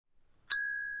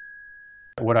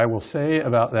What I will say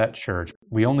about that church,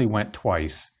 we only went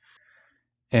twice.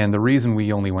 And the reason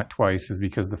we only went twice is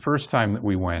because the first time that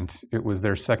we went, it was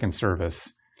their second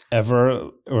service.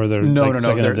 Ever? Or their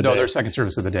their second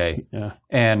service of the day. Yeah.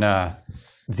 And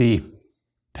the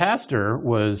pastor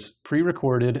was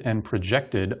pre-recorded and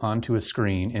projected onto a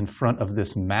screen in front of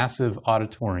this massive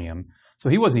auditorium. So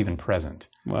he wasn't even present.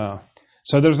 Wow.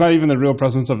 So there's not even the real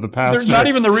presence of the pastor. There's not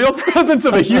even the real presence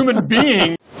of a human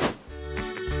being.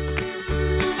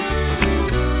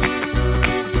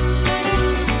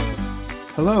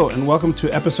 Hello, and welcome to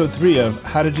episode 3 of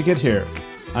How Did You Get Here?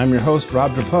 I'm your host,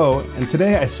 Rob Drapeau, and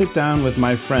today I sit down with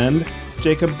my friend,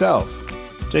 Jacob Delf.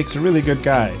 Jake's a really good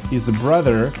guy. He's the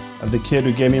brother of the kid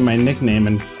who gave me my nickname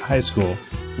in high school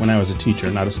when I was a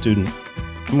teacher, not a student.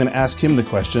 I'm going to ask him the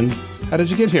question, how did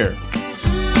you get here?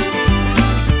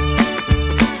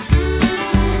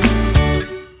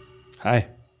 Hi.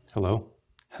 Hello.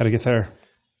 How'd I get there?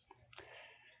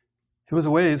 It was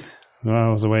a ways. Well,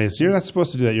 it was a ways. You're not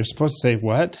supposed to do that. You're supposed to say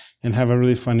what and have a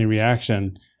really funny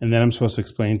reaction, and then I'm supposed to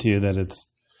explain to you that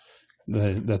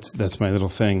that's my little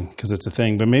thing because it's a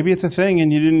thing. But maybe it's a thing,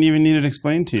 and you didn't even need it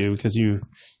explained to you because you've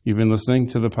been listening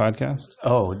to the podcast.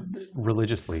 Oh,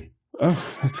 religiously. Oh,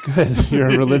 that's good. You're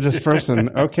a religious person.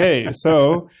 Okay,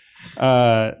 so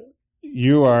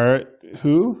you are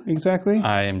who exactly?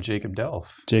 I am Jacob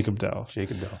Delf. Jacob Delf.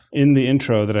 Jacob Delf. In the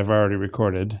intro that I've already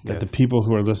recorded, that Yes. the people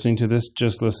who are listening to this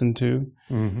just listened to,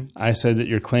 I said that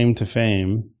your claim to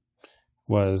fame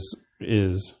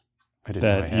is I didn't know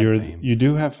I that had fame. you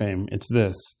do have fame. It's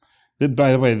this.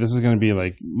 By the way, this is going to be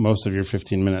like most of your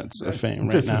 15 minutes of fame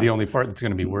right This now. is the only part that's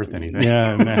going to be worth anything.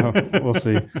 Yeah, no, we'll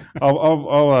see.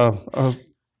 I'll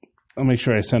make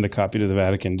sure I send a copy to the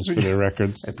Vatican just for their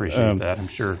records. I appreciate that, I'm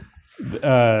sure.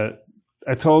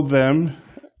 I told them,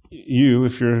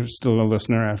 if you're still a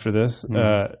listener after this,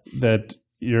 that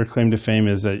your claim to fame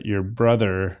is that your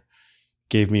brother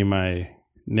gave me my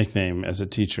nickname as a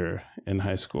teacher in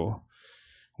high school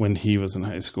when he was in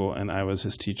high school and I was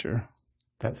his teacher.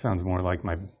 That sounds more like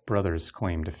my brother's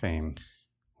claim to fame.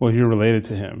 Well, you're related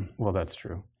to him. Well, that's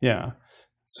true. Yeah.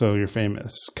 So you're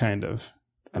famous, kind of.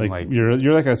 I'm like you're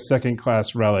like a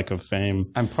second-class relic of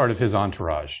fame. I'm part of his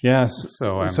entourage. Yes.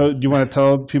 So do you want to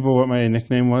tell people what my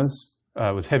nickname was?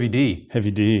 it was Heavy D.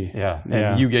 Heavy D. Yeah. And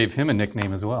Yeah. you gave him a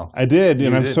nickname as well. I did,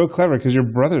 and You I'm did. so clever because your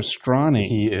brother's scrawny.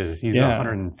 He is. He's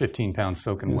 115 pounds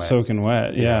soaking wet. Soaking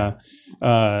wet, yeah.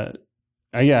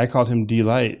 I called him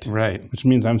D-Light, Right. which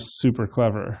means I'm super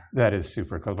clever. That is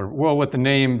super clever. Well, with the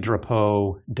name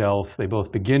Drapeau, Delf, they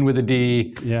both begin with a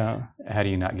D. Yeah. How do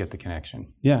you not get the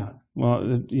connection? Yeah. Well,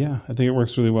 I think it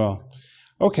works really well.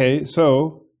 Okay,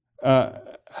 so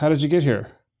how did you get here?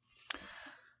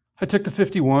 I took the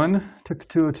 51, took the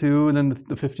 202, and then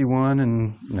the 51,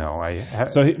 and no,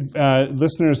 So,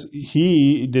 listeners,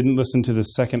 he didn't listen to the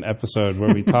second episode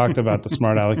where we talked about the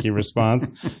smart alecky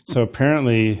response. So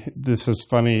apparently, this is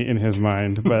funny in his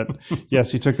mind. But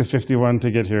yes, he took the 51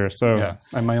 to get here. So yeah,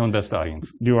 I'm my own best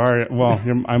audience. you are. Well,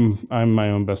 I'm my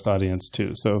own best audience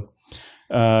too. So,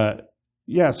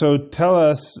 So tell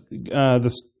us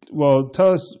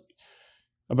Tell us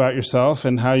about yourself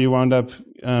and how you wound up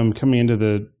coming into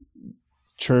the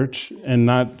church, and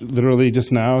not literally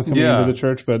just now coming into the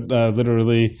church, but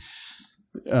literally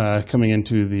coming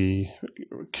into the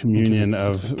communion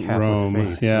of Catholic Rome.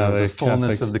 faith, Yeah, the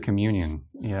fullness Catholic. of the communion.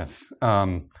 Yes.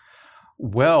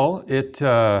 Well,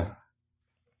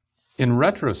 in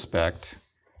retrospect,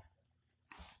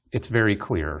 it's very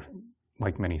clear,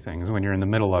 like many things. When you're in the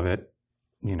middle of it,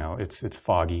 it's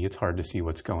foggy. It's hard to see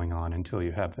what's going on until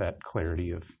you have that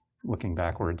clarity of looking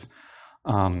backwards.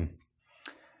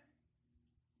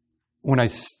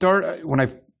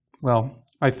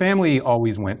 My family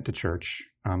always went to church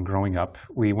growing up.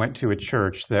 We went to a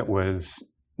church that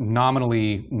was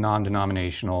nominally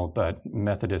non-denominational, but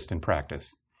Methodist in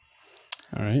practice.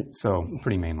 All right. So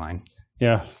pretty mainline.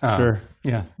 Yeah, sure.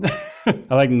 Yeah. I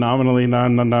like nominally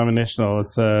non-denominational.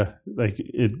 It's okay.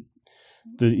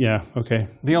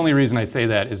 The only reason I say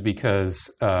that is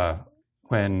because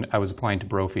when I was applying to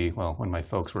Brophy, when my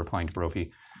folks were applying to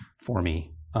Brophy for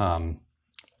me,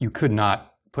 you could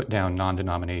not put down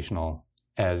non-denominational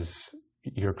as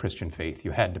your Christian faith.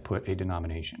 You had to put a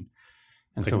denomination.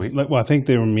 And I think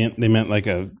they meant like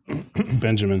a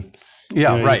Benjamin.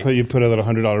 Yeah, right. You put a little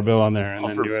 $100 bill on there, and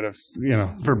then you had a,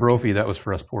 For Brophy, that was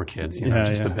for us poor kids,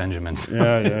 the Benjamins.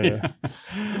 Yeah.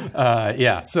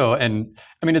 So, and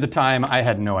I mean, at the time, I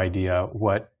had no idea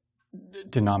what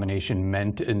denomination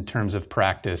meant in terms of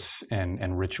practice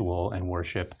and ritual and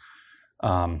worship.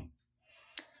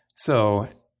 So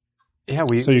Yeah,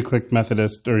 So you clicked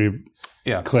Methodist, or you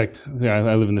clicked,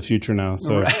 I live in the future now.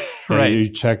 So right. You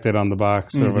checked it on the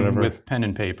box or whatever. With pen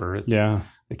and paper.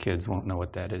 The kids won't know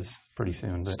what that is pretty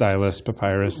soon. But, stylus,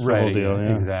 papyrus, the whole deal.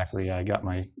 Yeah, exactly. I got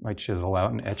my chisel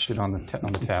out and etched it on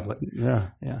the tablet. Yeah.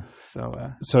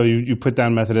 So you put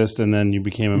down Methodist, and then you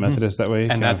became a Methodist that way?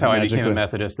 And that's how I became a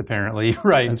Methodist, apparently.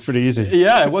 Right. That's pretty easy.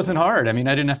 Yeah, it wasn't hard. I mean,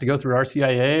 I didn't have to go through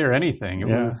RCIA or anything. It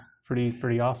was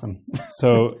pretty awesome.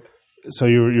 So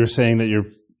you're saying that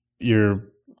your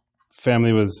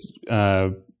family was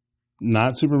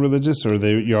not super religious, or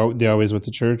they always went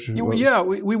to church? Yeah,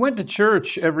 we went to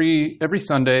church every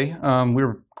Sunday. We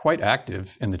were quite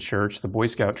active in the church. The Boy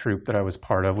Scout troop that I was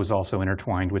part of was also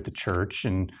intertwined with the church,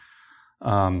 and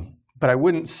but I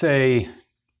wouldn't say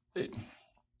we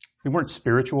weren't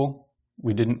spiritual.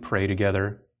 We didn't pray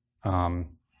together. We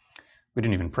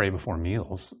didn't even pray before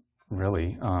meals,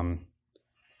 really. I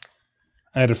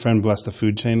had a friend bless the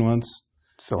food chain once.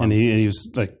 And he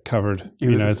was like covered,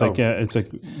 it's like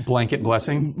blanket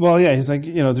blessing. Well, yeah, he's like,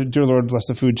 dear Lord, bless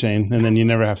the food chain, and then you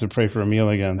never have to pray for a meal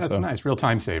again. That's nice, real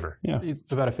time saver. Yeah, it's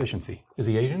about efficiency. Is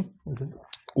he Asian? Is it?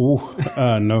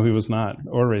 No, he was not,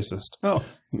 or racist. Oh,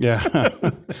 yeah.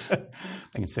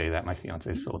 I can say that my fiance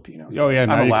is Filipino. So I'm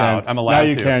allowed. I'm allowed. Now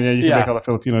you can. Yeah, you can make all the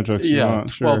Filipino jokes you want.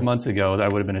 Sure. 12 months ago,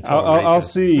 that would have been a total I'll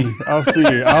see.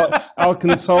 I'll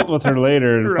consult with her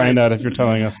later and find out if you're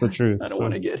telling us the truth. I don't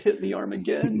want to get hit in the arm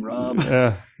again, Rob.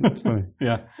 Yeah, that's funny.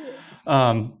 Yeah.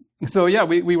 So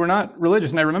we were not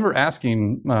religious, and I remember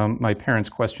asking my parents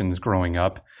questions growing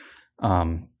up.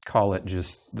 Call it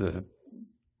just the,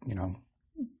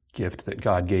 gift that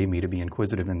God gave me to be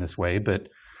inquisitive in this way. But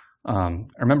I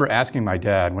remember asking my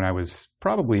dad when I was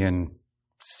probably in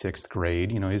 6th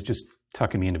grade, he was just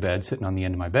tucking me into bed, sitting on the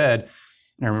end of my bed.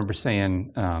 And I remember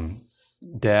saying,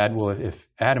 Dad, well, if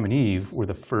Adam and Eve were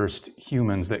the first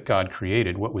humans that God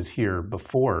created, what was here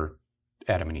before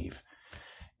Adam and Eve?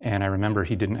 And I remember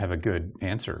he didn't have a good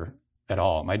answer at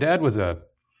all. My dad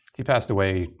he passed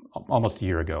away almost a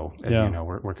year ago. As you know,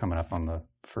 we're coming up on the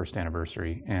 1st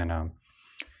anniversary. And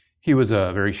he was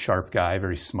a very sharp guy,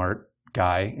 very smart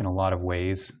guy in a lot of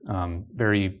ways,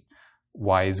 very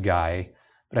wise guy,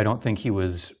 but I don't think he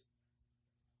was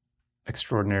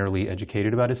extraordinarily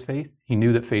educated about his faith. He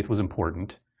knew that faith was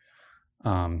important,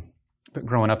 but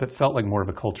growing up, it felt like more of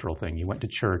a cultural thing. You went to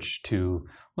church to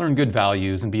learn good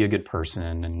values and be a good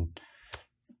person and,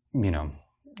 do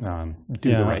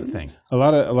the right thing. A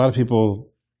lot of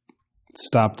people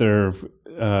stop their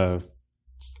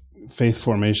faith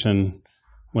formation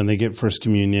when they get first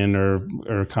communion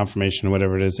or confirmation or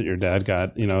whatever it is that your dad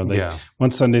got.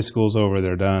 Once Sunday school's over,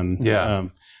 they're done. Yeah.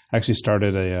 I actually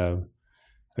started a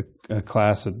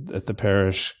class at the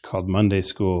parish called Monday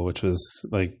School, which was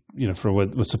like, for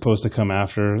what was supposed to come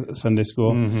after Sunday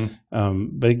school.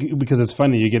 Mm-hmm. But because it's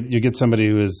funny, you get somebody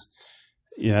who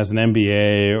has an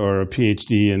MBA or a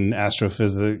PhD in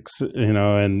astrophysics,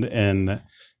 and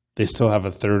they still have a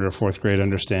 3rd or 4th grade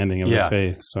understanding of the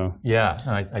faith. So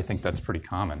I think that's pretty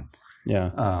common.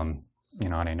 Yeah.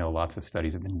 And I know lots of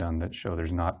studies have been done that show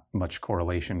there's not much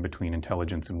correlation between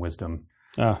intelligence and wisdom.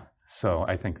 So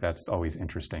I think that's always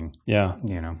interesting. Yeah.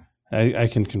 I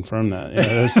can confirm that.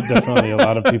 There's definitely a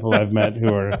lot of people I've met who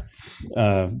are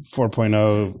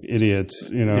 4.0 idiots,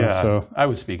 so I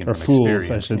was speaking from fools,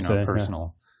 experience, I should say.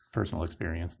 Personal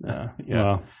experience.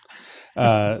 Yeah.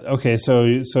 Well, okay.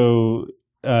 So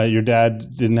your dad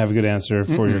didn't have a good answer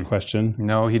for your question.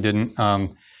 No, he didn't.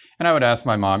 And I would ask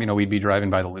my mom, we'd be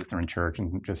driving by the Lutheran church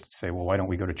and just say, well, why don't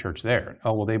we go to church there?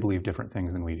 Oh, well, they believe different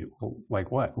things than we do. Well,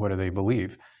 like what? What do they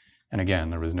believe? And again,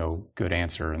 there was no good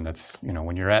answer. And that's,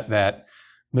 when you're at that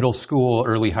middle school,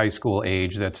 early high school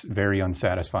age, that's very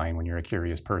unsatisfying when you're a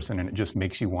curious person, and it just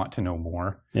makes you want to know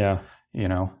more. Yeah.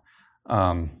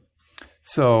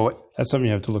 So that's something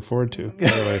you have to look forward to, by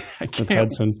the way, with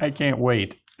Hudson. I can't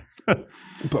wait.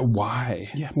 But why?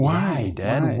 Yeah, why,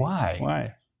 Dad?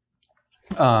 Why?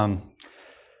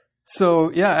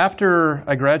 After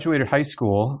I graduated high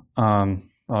school,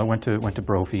 I went to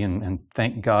Brophy, and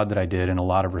thank God that I did in a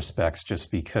lot of respects,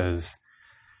 just because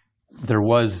there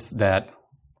was that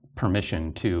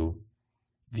permission to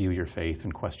view your faith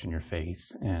and question your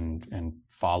faith and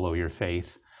follow your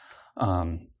faith.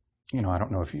 I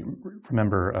don't know if you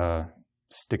remember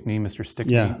Stickney, Mr.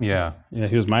 Stickney. Yeah.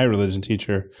 He was my religion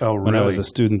teacher. Oh, really? When I was a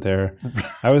student there.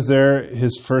 I was there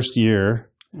his first year.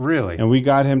 Really? And we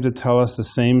got him to tell us the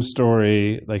same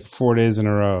story like 4 days in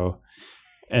a row.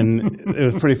 And it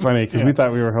was pretty funny because we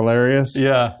thought we were hilarious.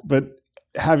 Yeah. But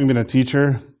having been a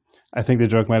teacher, I think the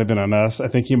joke might have been on us. I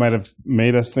think he might have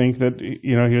made us think that,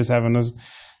 he was having us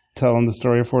tell him the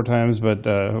story 4 times, but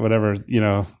whatever,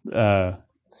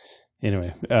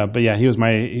 anyway, but yeah, he was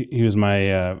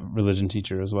my religion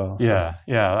teacher as well. So.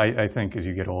 Yeah. I think as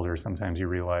you get older, sometimes you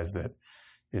realize that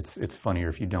it's funnier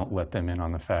if you don't let them in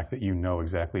on the fact that you know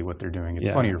exactly what they're doing. It's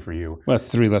funnier for you. Well,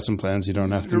 it's 3 lesson plans you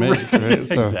don't have to make. Right?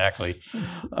 So. Exactly.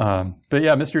 But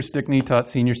yeah, Mr. Stickney taught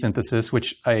senior synthesis,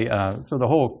 which so the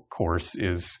whole course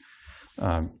is,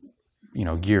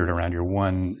 geared around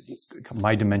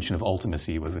my dimension of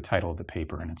ultimacy was the title of the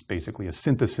paper. And it's basically a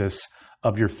synthesis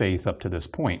of your faith up to this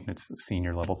point. It's a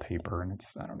senior level paper and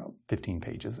it's, 15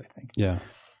 pages, I think. Yeah.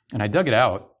 And I dug it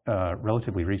out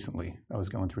relatively recently. I was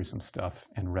going through some stuff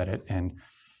and read it. And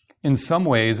in some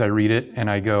ways I read it and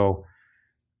I go,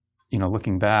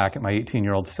 looking back at my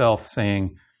 18-year-old self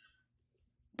saying,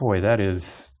 boy, that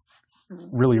is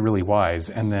really, really wise.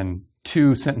 And then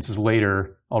 2 sentences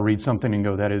later, I'll read something and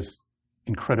go, that is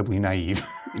incredibly naive.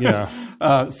 Yeah.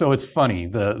 So it's funny,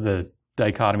 the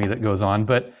dichotomy that goes on.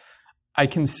 But I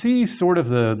can see sort of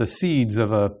the seeds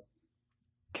of a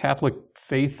Catholic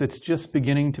faith that's just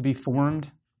beginning to be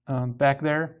formed back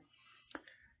there.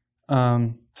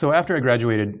 So after I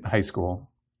graduated high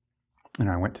school and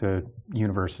I went to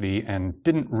university and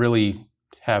didn't really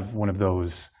have one of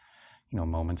those,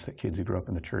 moments that kids who grew up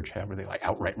in the church have where they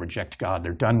outright reject God.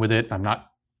 They're done with it. I'm not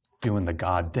doing the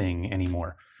God thing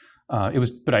anymore.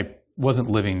 But I wasn't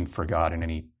living for God in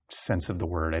any sense of the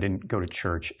word. I didn't go to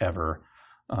church ever.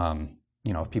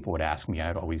 If people would ask me,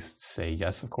 I'd always say,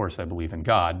 yes, of course I believe in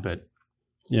God, but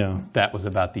that was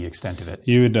about the extent of it.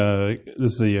 You would,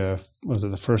 this is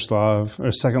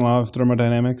the second law of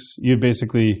thermodynamics? You'd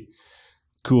basically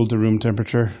cooled to room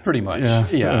temperature? Pretty much.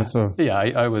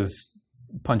 I was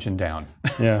punching down.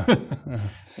 Yeah.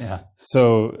 Yeah.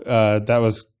 So that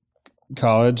was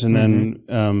college, and then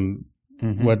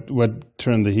what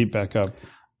turned the heat back up?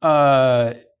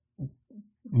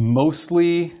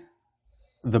 Mostly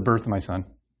the birth of my son.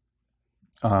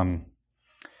 I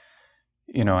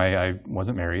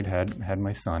wasn't married, had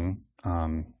my son.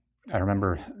 I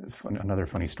remember another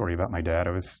funny story about my dad.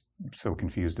 I was so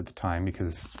confused at the time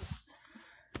because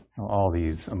all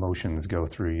these emotions go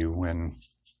through you when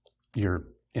you're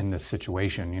in this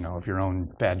situation, of your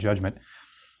own bad judgment.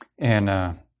 And,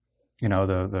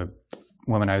 the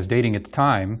woman I was dating at the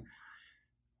time,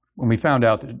 when we found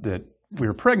out that we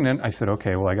were pregnant, I said,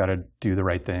 okay, well, I got to do the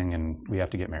right thing and we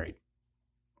have to get married.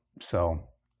 So,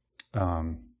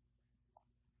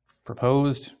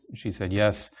 proposed, she said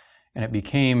yes. And it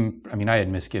became, I had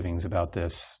misgivings about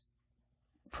this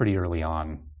pretty early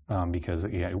on because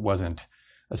it wasn't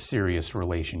a serious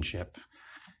relationship.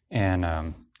 And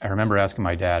I remember asking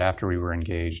my dad after we were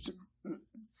engaged,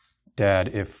 Dad,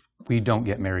 if we don't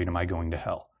get married, am I going to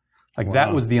hell?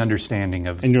 That was the understanding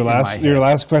of. And your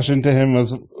last question to him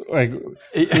was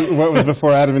what was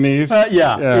before Adam and Eve?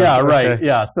 Right.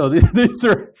 Yeah. So these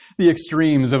are the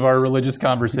extremes of our religious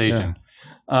conversation.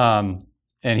 Yeah.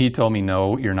 And he told me,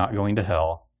 no, you're not going to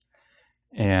hell.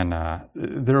 And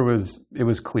it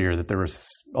was clear that there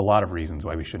was a lot of reasons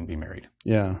why we shouldn't be married.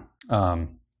 Yeah.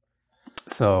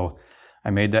 So I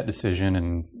made that decision,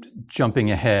 and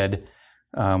jumping ahead,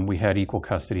 we had equal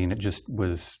custody, and it just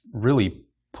was really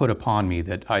put upon me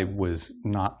that I was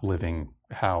not living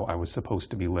how I was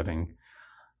supposed to be living.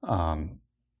 And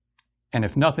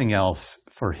if nothing else,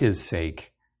 for his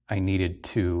sake, I needed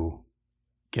to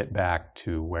get back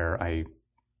to where I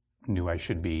knew I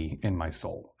should be in my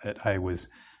soul. That I was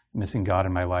missing God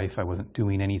in my life. I wasn't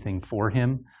doing anything for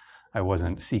him. I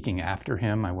wasn't seeking after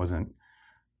him. I wasn't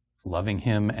loving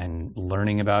him and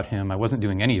learning about him. I wasn't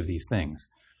doing any of these things.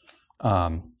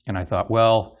 And I thought,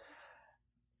 well,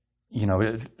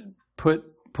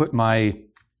 put my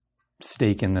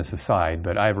stake in this aside,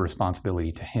 but I have a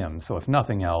responsibility to him. So if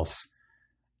nothing else,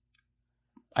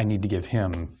 I need to give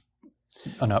him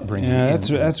an upbringing. Yeah,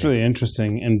 that's really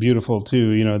interesting and beautiful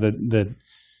too. You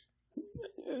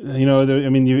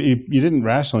didn't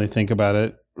rationally think about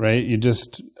it, right?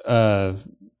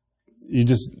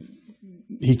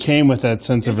 He came with that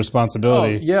sense of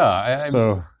responsibility. Oh, yeah.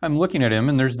 I'm looking at him,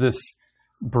 and there's this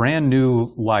brand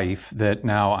new life that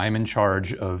now I'm in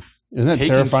charge of. Isn't it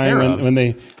terrifying when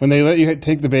they let you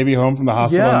take the baby home from the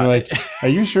hospital and you're like, are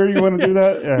you sure you want to do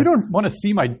that? Yeah. You don't want to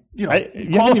see my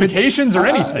qualifications or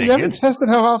anything. You haven't tested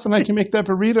how often I can make that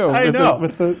burrito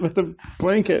with the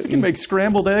blanket. You can make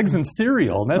scrambled eggs and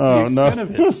cereal, and that's the extent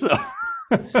of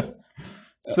it.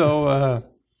 So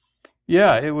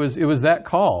it was that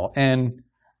call. And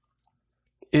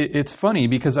it's funny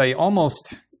because I don't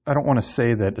want to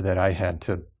say that I had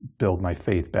to build my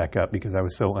faith back up because I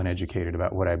was so uneducated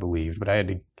about what I believed, but I had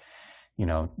to,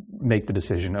 make the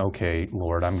decision, okay,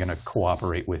 Lord, I'm going to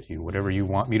cooperate with you. Whatever you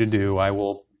want me to do, I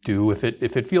will do. If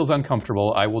it feels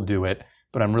uncomfortable, I will do it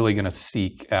but I'm really going to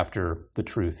seek after the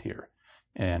truth here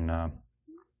and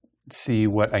see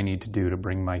what I need to do to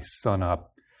bring my son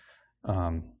up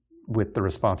with the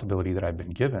responsibility that I've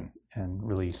been given, and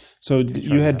really. So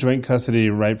you had joint custody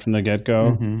right from the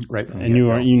get-go, right from the and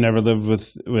get-go. you never lived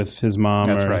with his mom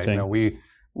That's or right. anything. No,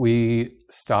 we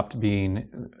stopped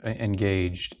being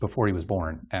engaged before he was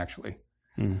born, actually.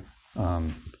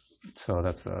 So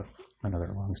that's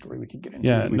another long story we could get into.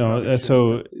 Yeah, no.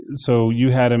 So you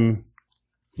had him.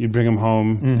 You'd bring him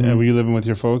home. Were you living with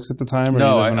your folks at the time, or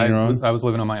No, were you living on your own? I was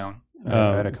living on my own.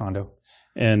 I had a condo.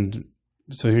 And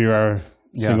so here you are,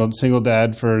 single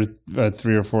dad for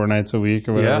 3 or 4 nights a week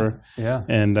or whatever. Yeah.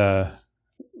 And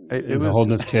It was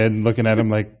holding this kid, looking at him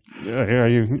like, "Here are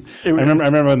you?" I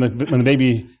remember when the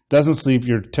baby doesn't sleep,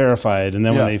 you're terrified, and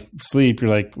then when they sleep, you're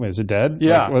like, "Wait, is it dead?"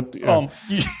 Yeah. Like,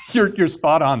 You're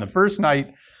spot on. The first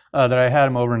night that I had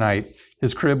him overnight,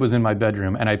 his crib was in my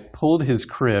bedroom, and I pulled his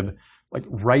crib like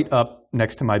right up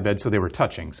next to my bed, so they were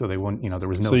touching, so they wouldn't, there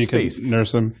was no so you space. could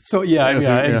nurse him. So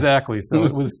exactly. So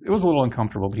it was a little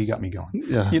uncomfortable, but he got me going.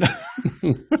 Yeah.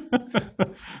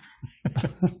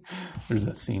 There's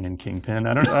that scene in Kingpin.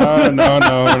 I don't know.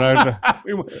 No.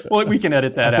 Well, we can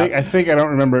edit that out. I think I don't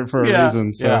remember it for a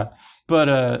reason. So. Yeah.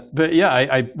 But yeah,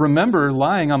 I remember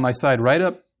lying on my side right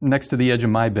up next to the edge of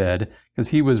my bed because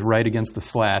he was right against the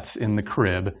slats in the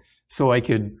crib, so I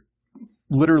could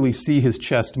literally see his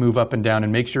chest move up and down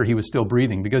and make sure he was still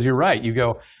breathing. Because you're right, you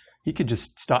go, he could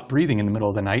just stop breathing in the middle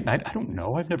of the night, and I don't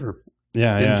know, I've never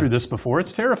been through this before.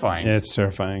 It's terrifying. Yeah, it's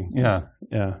terrifying. Yeah.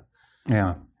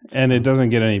 And it doesn't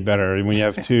get any better. When you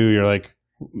have 2, you're like,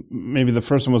 maybe the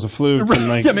first one was a fluke. And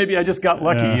like, maybe I just got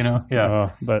lucky.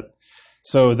 Yeah. But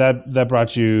so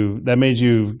that made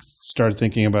you start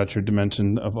thinking about your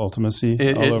dimension of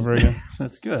ultimacy all over again.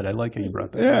 That's good. I like how you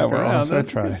brought that. Yeah, well, I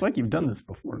try. It's like you've done this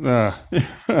before.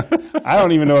 I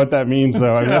don't even know what that means,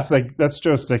 though. I mean, that's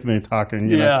Joe Stickney talking.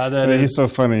 He's so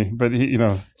funny. But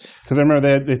because I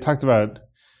remember they talked about,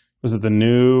 was it the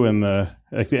new and the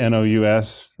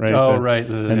NOUS, right? Oh, right.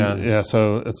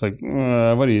 So it's like,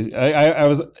 what do you?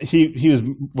 He was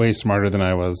way smarter than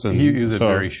I was. And he was a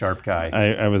very sharp guy.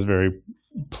 I was very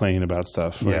plain about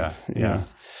stuff. Yeah.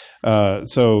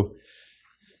 So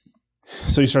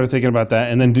you started thinking about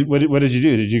that, and then what did you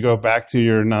do? Did you go back to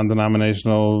your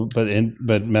non-denominational but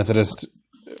Methodist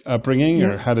upbringing,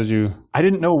 or how did you? I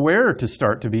didn't know where to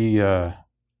start. To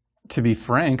be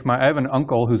frank, I have an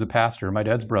uncle who's a pastor. My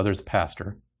dad's brother's a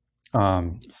pastor. They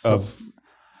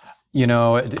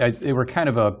were kind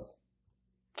of a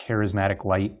charismatic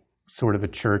light sort of a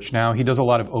church. Now he does a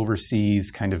lot of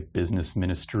overseas kind of business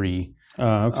ministry.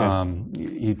 Okay.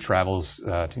 He travels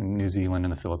to New Zealand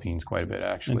and the Philippines quite a bit,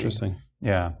 actually. Interesting.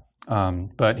 Yeah.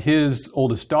 But his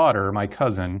oldest daughter, my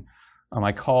cousin,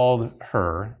 I called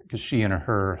her because she and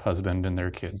her husband and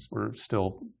their kids were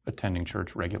still attending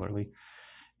church regularly.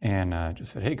 And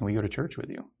just said, "Hey, can we go to church with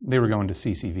you?" They were going to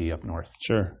CCV up north.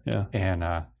 Sure, yeah. And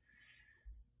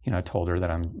I told her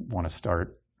that I want to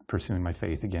start pursuing my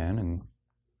faith again, and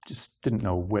just didn't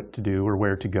know what to do or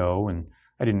where to go, and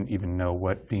I didn't even know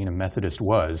what being a Methodist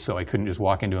was, so I couldn't just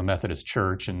walk into a Methodist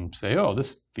church and say, "Oh,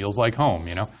 this feels like home,"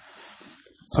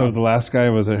 So the last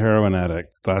guy was a heroin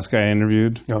addict. The last guy I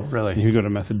interviewed. Oh, really? You go to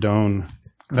methadone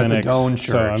clinics. Methadone church.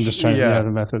 So I'm just trying to get out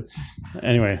of method.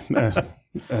 Anyway.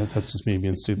 That's just me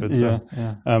being stupid. So,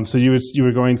 so you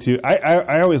were going to.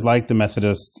 I always liked the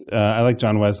Methodist. I like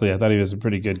John Wesley. I thought he was a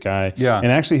pretty good guy. Yeah.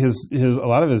 And actually, his a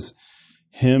lot of his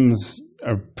hymns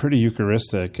are pretty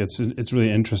Eucharistic. It's really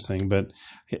interesting. But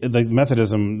like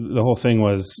Methodism, the whole thing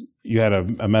was you had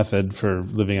a method for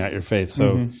living out your faith.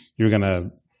 So you're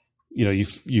gonna.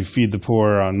 You feed the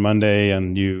poor on Monday,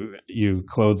 and you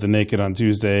clothe the naked on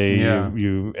Tuesday. Yeah.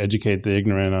 You educate the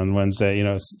ignorant on Wednesday.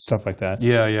 Stuff like that.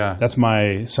 Yeah. That's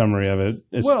my summary of it.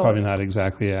 It's probably not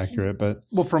exactly accurate, but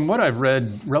from what I've read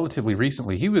relatively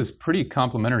recently, he was pretty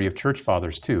complimentary of church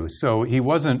fathers too. So he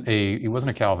wasn't a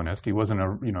Calvinist. He wasn't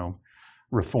a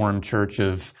Reformed church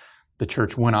of the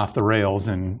church went off the rails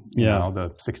in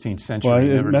the 16th century. Well,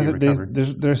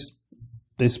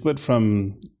 they split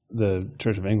from the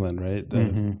Church of England, right?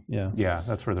 Yeah,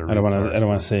 that's where they're. I don't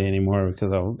want to say anymore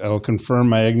because I will confirm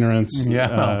my ignorance.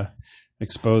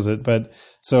 Expose it. But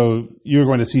so you were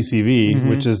going to CCV,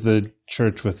 which is the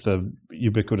church with the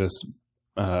ubiquitous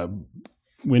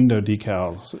window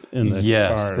decals in the cars.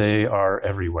 Yes, they are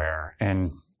everywhere.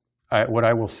 And what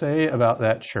I will say about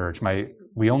that church,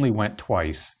 we only went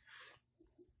twice.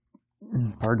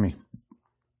 Pardon me.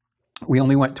 We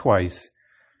only went twice.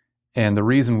 And the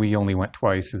reason we only went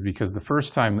twice is because the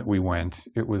first time that we went,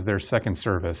 it was their second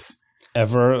service.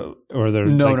 Ever? Or their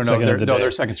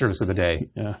their second service of the day.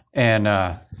 Yeah. And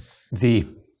The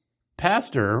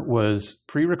pastor was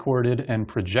pre-recorded and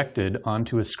projected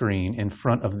onto a screen in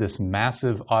front of this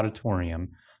massive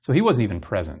auditorium. So he wasn't even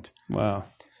present. Wow.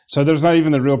 So there's not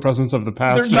even the real presence of the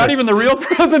pastor. There's not even the real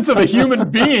presence of a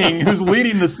human being who's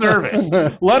leading the service,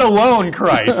 let alone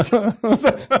Christ.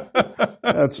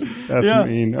 That's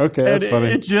mean. Okay, that's funny.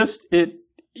 It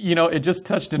just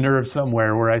touched a nerve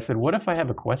somewhere where I said, what if I have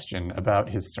a question about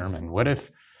his sermon? What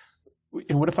if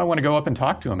I want to go up and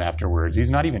talk to him afterwards?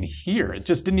 He's not even here. It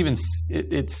just didn't even,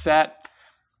 it sat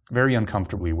very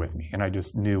uncomfortably with me. And I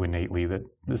just knew innately that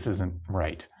this isn't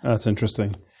right. That's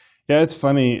interesting. Yeah, it's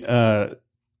funny.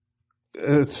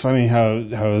 It's funny how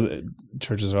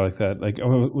churches are like that. Like,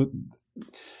 I'm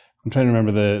trying to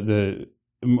remember the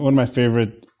one of my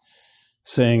favorite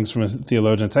sayings from a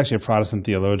theologian. It's actually a Protestant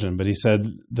theologian, but he said,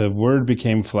 "The Word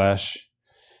became flesh,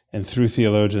 and through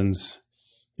theologians,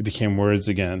 it became words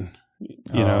again."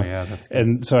 You know, yeah, that's good.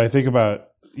 And so I think about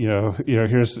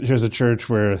here's a church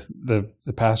where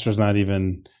the pastor's not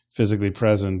even physically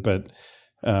present, but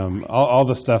all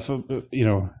the stuff,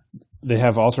 they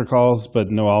have altar calls, but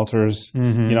no altars.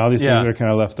 Mm-hmm. All these things are kind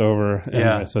of left over.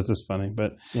 Anyway, so it's just funny.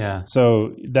 But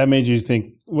so that made you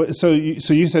think. So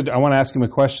you said, I want to ask him a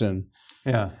question.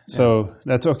 Yeah. So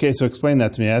that's okay. So explain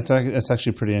that to me. That's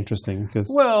actually pretty interesting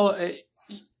because. Well,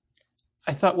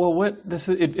 I thought,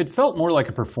 it felt more like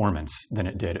a performance than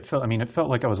it did. It felt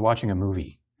like I was watching a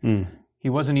movie. Mm. He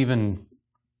wasn't even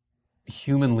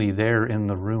humanly there in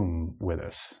the room with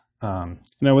us.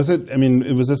 Now, was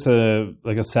this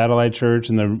a satellite church,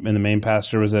 and the main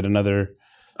pastor was at another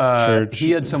church? He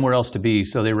had somewhere else to be,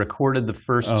 so they recorded the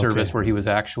first service where he was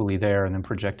actually there, and then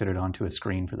projected it onto a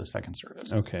screen for the second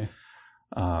service. Okay.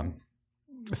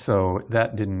 So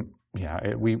that didn't.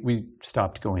 Yeah, we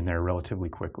stopped going there relatively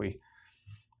quickly.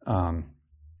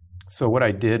 So what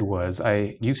I did was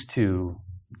I used to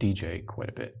DJ quite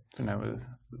a bit, and I was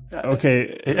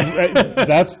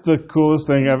that's the coolest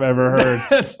thing I've ever heard.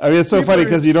 It's so funny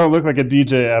because you don't look like a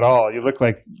DJ at all. You look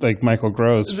like Michael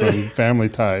Gross from Family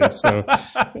Ties. So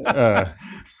I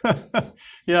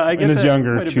get in his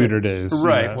younger, cuter days,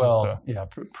 right?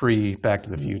 Pre Back to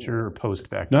the Future or post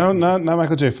Back to the Future. Not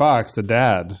Michael J. Fox, the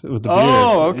dad with the beard.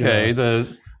 Oh, okay, the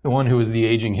one who was the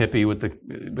aging hippie with the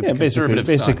conservative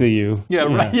basically son. You.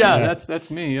 Yeah, right. Yeah, that's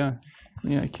me. Yeah.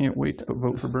 Yeah, I can't wait to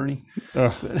vote for Bernie.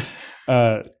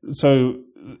 So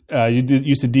you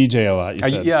used to DJ a lot, you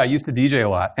said. I used to DJ a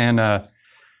lot. And I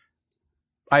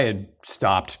had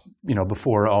stopped,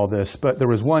 before all this. But there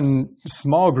was one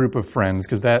small group of friends,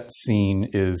 because that scene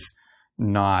is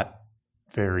not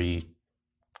very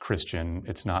Christian.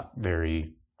 It's not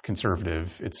very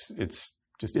conservative. It's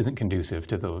just isn't conducive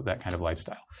to that kind of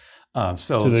lifestyle.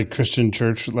 To the Christian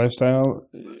church lifestyle?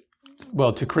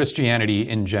 Well, to Christianity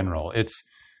in general. It's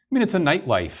a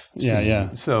nightlife scene.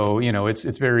 Yeah. So,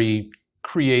 it's very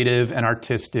creative and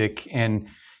artistic, and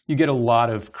you get a lot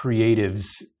of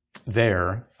creatives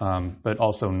there, but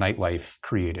also nightlife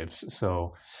creatives.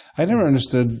 So I never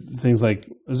understood things like,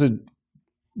 was it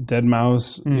Dead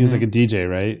Mouse? Mm-hmm. He was like a DJ,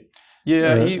 right?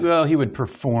 Yeah, he would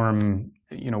perform,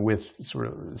 with sort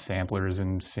of samplers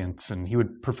and synths, and he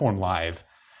would perform live.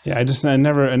 Yeah, I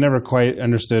never quite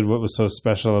understood what was so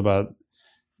special about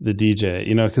the DJ,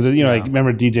 because I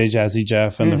remember DJ Jazzy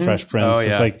Jeff and the Fresh Prince. Oh, yeah.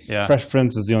 It's like Fresh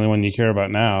Prince is the only one you care about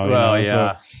now. Well,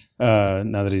 So,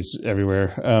 now that he's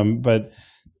everywhere, but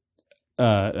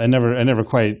it never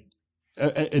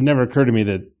occurred to me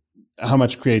that how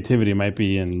much creativity might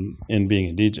be in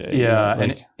being a DJ. Yeah,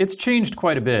 and it's changed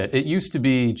quite a bit. It used to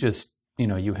be just.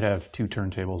 You would have two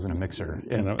turntables and a mixer,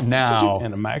 and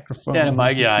a microphone. And a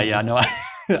mic. Yeah. No,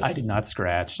 I did not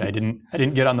scratch. I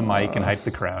didn't get on the mic and hype the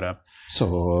crowd up.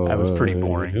 So that was pretty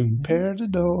boring. Pair the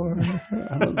door,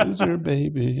 I'm a loser,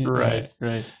 baby. Right.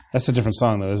 That's a different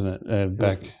song, though, isn't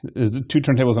it? Two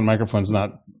turntables and a microphone is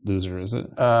not loser, is it?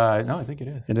 No, I think it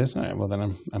is. It is. All right. Well,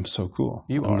 then I'm so cool.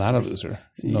 I'm not a loser.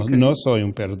 No soy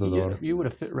un perdedor. You would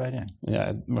have fit right in.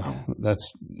 Yeah. Well,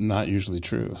 that's not usually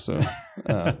true. So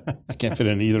I can't fit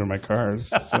in either of my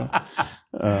cars. So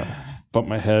bump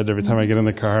my head every time I get in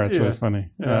the car. It's really funny.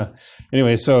 Yeah.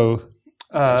 Anyway, so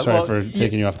sorry for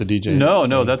taking you off the DJ.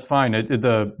 No, that's fine.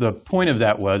 The point of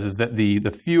that is that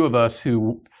the few of us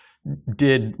who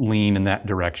did lean in that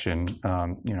direction,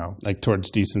 like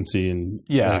towards decency and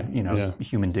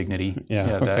human dignity.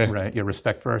 Right. Your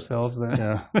respect for ourselves.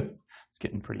 It's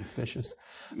getting pretty vicious.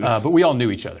 But we all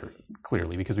knew each other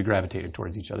clearly because we gravitated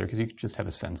towards each other because you just have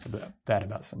a sense of that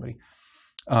about somebody.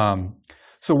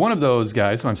 So one of those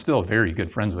guys, who I'm still very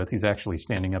good friends with, he's actually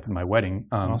standing up in my wedding.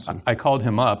 Awesome. I called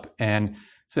him up and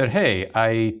said, "Hey,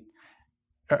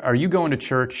 are you going to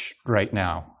church right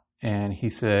now?" And he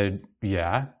said,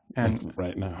 "Yeah." And Like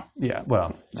right now. yeah,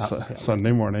 well,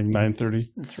 Sunday morning, 9:30.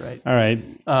 that's right. All right,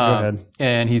 go ahead.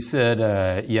 And he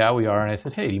said, yeah, we are. And I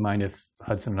said, hey, do you mind if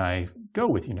Hudson and I go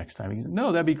with you next time? He said,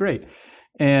 no, that'd be great.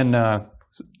 And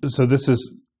So this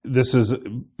is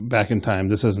back in time.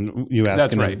 This isn't you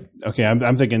asking That's him. Okay,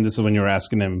 I'm thinking this is when you were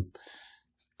asking him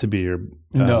to be your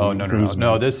no.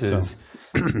 groomsman. This is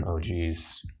oh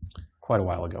geez, quite a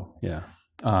while ago. Yeah.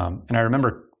 And I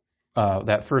remember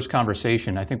that first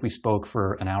conversation. I think we spoke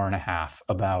for an hour and a half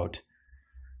about,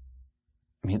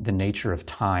 the nature of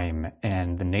time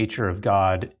and the nature of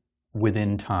God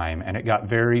within time, and it got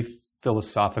very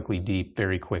philosophically deep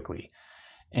very quickly.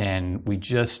 And we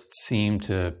just seemed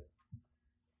to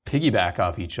piggyback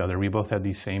off each other. We both had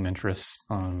these same interests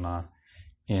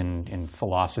in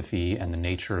philosophy and the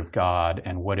nature of God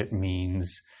and what it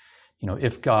means.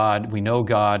 If God, we know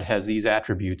God has these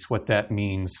attributes, what that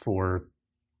means for,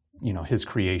 his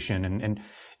creation. And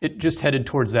it just headed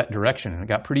towards that direction. And it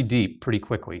got pretty deep pretty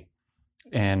quickly.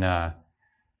 And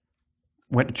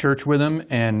went to church with him.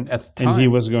 And at the time, And he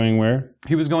was going where?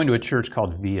 he was going to a church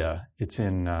called VIA. It's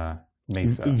in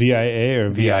Mesa. VIA or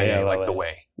VIA, VIA, like the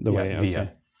way. The way. Okay.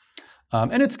 VIA.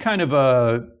 And it's kind of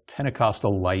a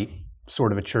Pentecostal light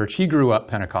sort of a church. He grew up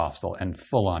Pentecostal and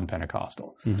full-on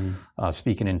Pentecostal,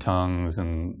 speaking in tongues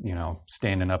and,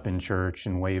 standing up in church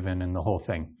and waving and the whole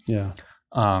thing. Yeah.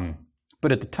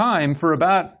 But at the time, for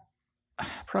about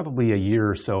probably a year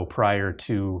or so prior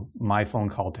to my phone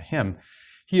call to him,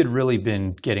 he had really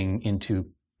been getting into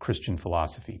Christian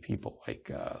philosophy, people like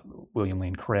William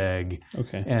Lane Craig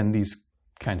and these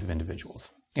kinds of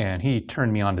individuals. And he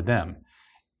turned me on to them.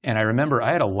 And I remember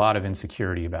I had a lot of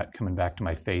insecurity about coming back to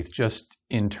my faith, just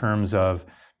in terms of,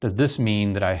 does this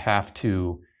mean that I have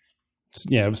to...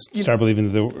 Yeah, start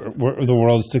believing that the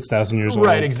world is 6,000 years old.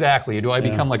 Right, exactly. Do I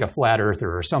become like a flat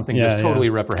earther or something just totally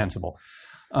reprehensible?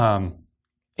 And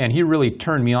he really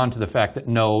turned me on to the fact that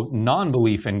no,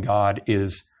 non-belief in God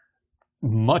is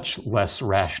much less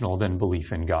rational than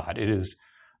belief in God. It is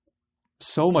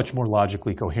so much more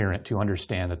logically coherent to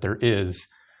understand that there is,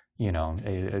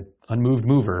 a unmoved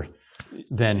mover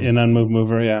than an unmoved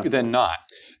mover, than not.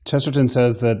 Chesterton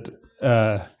says that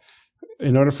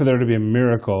in order for there to be a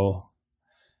miracle,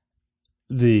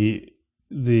 it's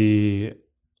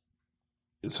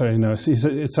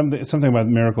something about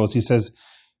miracles. He says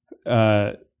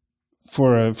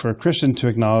for a Christian to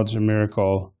acknowledge a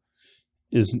miracle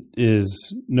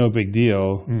is no big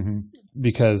deal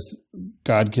because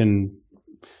God can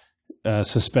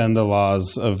suspend the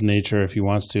laws of nature if he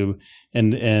wants to,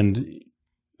 and an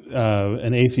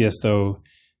atheist, though,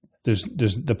 there's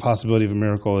the possibility of a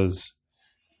miracle is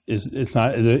it's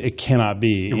not, it cannot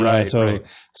be, right. So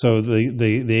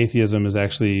the atheism is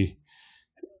actually,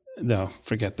 no,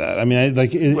 forget that. I mean,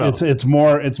 it's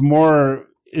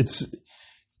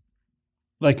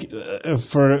like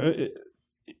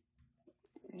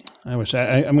I wish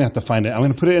I'm going to have to find it. I'm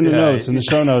going to put it in the notes, in the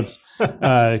show notes,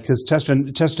 because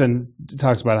Chesterton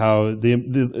talks about how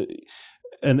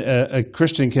a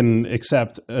Christian can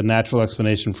accept a natural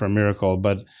explanation for a miracle,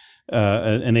 but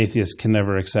an atheist can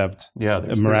never accept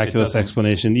a miraculous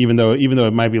explanation, even though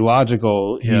it might be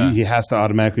logical. He has to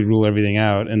automatically rule everything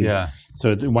out, and so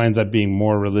it winds up being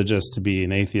more religious to be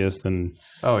an atheist than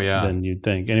you'd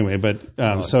think. Anyway, but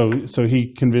so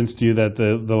he convinced you that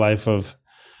the life of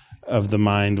the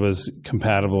mind was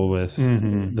compatible with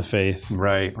the faith.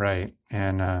 Right.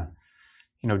 And,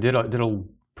 did a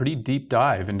pretty deep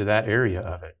dive into that area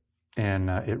of it. And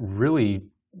it really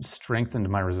strengthened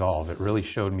my resolve. It really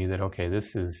showed me that, okay,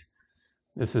 this is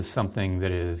something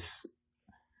that is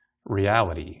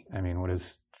reality. I mean, what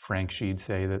does Frank Sheed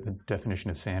say that the definition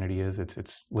of sanity is?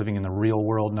 It's living in the real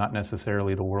world, not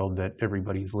necessarily the world that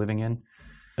everybody's living in.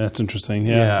 That's interesting.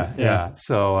 Yeah.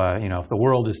 So, if the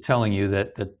world is telling you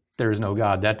that there's no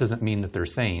God, that doesn't mean that they're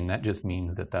sane. That just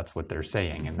means that that's what they're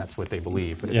saying and that's what they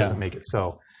believe, but it doesn't make it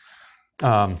so.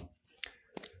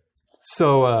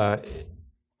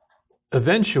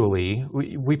 Eventually,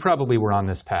 we probably were on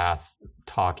this path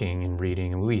talking and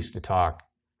reading, and we used to talk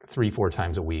 3-4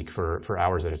 times a week for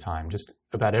hours at a time, just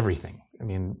about everything. I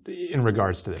mean, in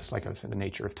regards to this, like I said, the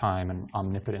nature of time and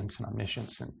omnipotence and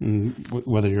omniscience. And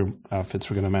whether your outfits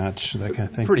were going to match, that kind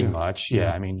of thing. Pretty much,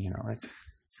 yeah. I mean,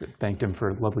 thanked him for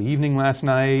a lovely evening last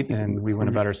night, and we went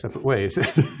about our separate ways.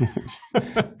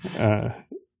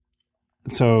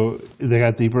 So they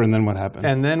got deeper, and then what happened?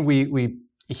 And then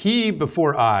he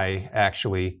before I,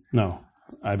 actually. No,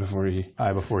 I before he.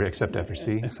 I before he, except after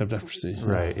C. Except after C.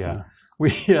 Right, yeah. We,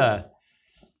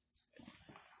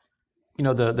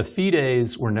 the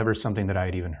Fides were never something that I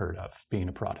had even heard of, being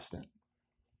a Protestant.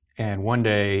 And one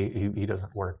day, he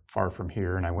doesn't work far from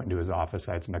here, and I went into his office.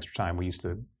 I had some extra time. We used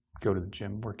to go to the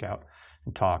gym, work out,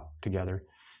 and talk together.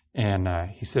 And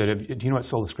he said, do you know what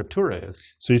Sola Scriptura is?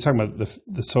 So you're talking about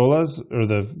the solas or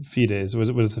the fides?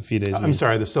 What does the fides mean? I'm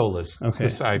sorry, the solas. Okay.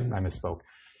 I misspoke.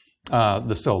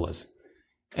 The solas.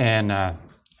 And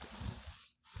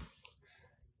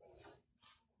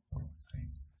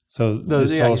so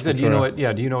he said, do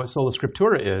you know what Sola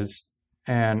Scriptura is?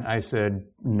 And I said,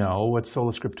 no, what's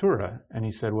Sola Scriptura? And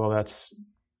he said, well, that's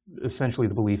essentially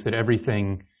the belief that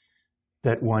everything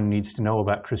that one needs to know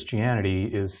about Christianity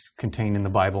is contained in the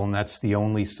Bible, and that's the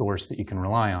only source that you can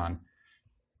rely on.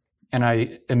 And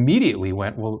I immediately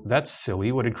went, well, that's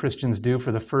silly. What did Christians do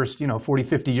for the first, 40,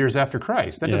 50 years after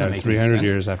Christ? That doesn't make any sense. 300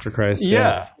 years after Christ.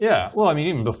 Yeah. Well, I mean,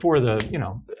 even before the,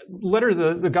 letters,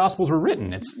 the Gospels were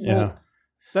written.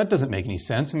 That doesn't make any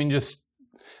sense. I mean,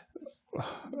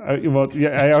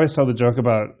 I always tell the joke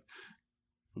about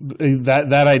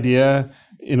that idea,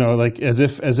 like as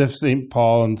if St.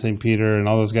 Paul and St. Peter and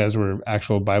all those guys were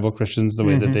actual Bible Christians, the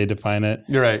way that they define it.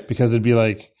 You're right. Because it'd be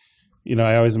like,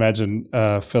 I always imagine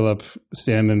Philip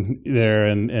standing there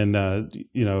and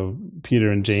Peter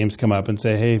and James come up and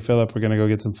say, hey, Philip, we're going to go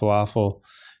get some falafel.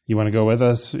 You want to go with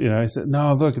us? He said,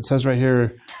 no, look, it says right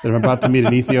here that I'm about to meet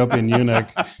an Ethiopian eunuch,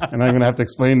 and I'm going to have to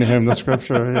explain to him the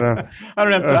scripture. I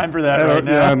don't have time for that right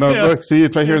now. Look, see,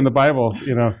 it's right here in the Bible.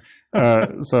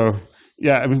 So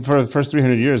yeah, I mean, for the first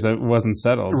 300 years, that wasn't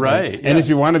settled. Right. And if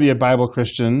you want to be a Bible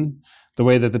Christian, the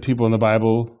way that the people in the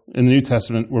Bible, in the New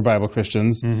Testament, were Bible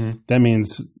Christians, that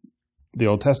means the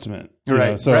Old Testament.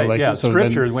 Right. So right.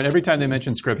 Scripture. Every time they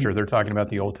mention Scripture, they're talking about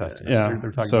the Old Testament. Yeah.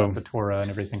 They're talking about the Torah and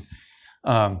everything.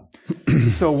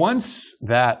 So once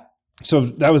that. So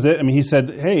that was it. I mean, he said,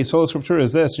 "Hey, Sola Scriptura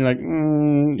is this." And you're like,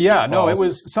 yeah, false. No. It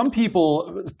was some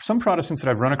people, some Protestants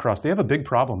that I've run across. They have a big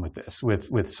problem with this,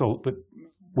 with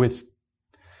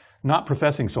not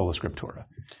professing Sola Scriptura.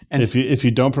 And if you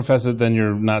don't profess it, then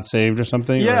you're not saved or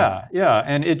something. Yeah, yeah.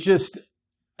 And it just,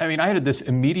 I mean, I had this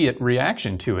immediate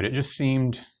reaction to it. It just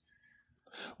seemed.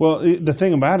 Well, the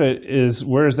thing about it is,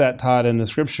 where is that taught in the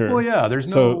Scripture? Well, yeah.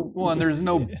 There's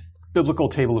no biblical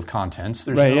table of contents.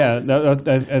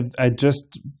 I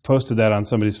just posted that on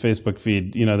somebody's Facebook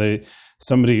feed.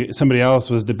 Somebody else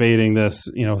was debating this.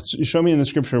 Show me in the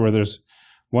Scripture where there's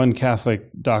one Catholic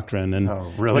doctrine. And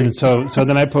oh, really? And so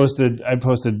then I posted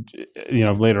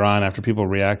later on, after people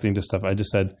reacting to stuff, I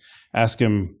just said, ask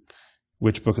him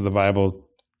which book of the Bible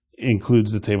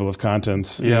includes the table of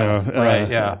contents. Where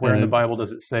in the Bible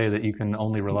does it say that you can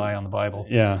only rely on the Bible?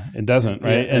 Yeah, it doesn't,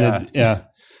 right?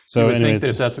 So you would think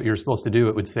that if that's what you're supposed to do,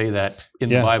 it would say that in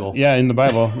the Bible. Yeah, in the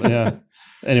Bible. Yeah.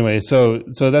 Anyway, so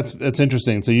that's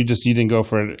interesting. So you didn't go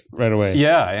for it right away.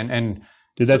 Yeah, and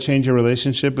did that change your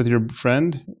relationship with your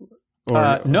friend?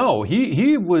 No,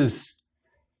 he was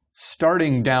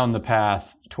starting down the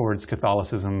path towards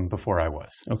Catholicism before I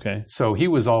was. Okay. So he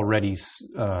was already,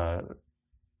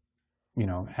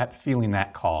 feeling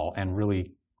that call and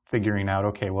really figuring out,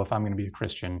 okay, well, if I'm going to be a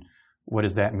Christian, what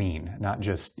does that mean? Not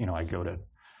just, I go to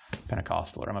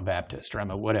Pentecostal or I'm a Baptist or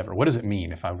I'm a whatever. What does it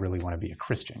mean if I really want to be a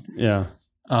Christian? Yeah.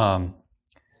 And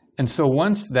so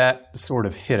once that sort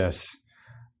of hit us,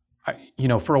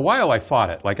 for a while I fought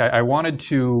it. Like I wanted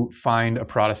to find a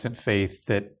Protestant faith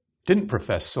that didn't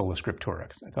profess Sola Scriptura,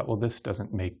 because I thought, well, this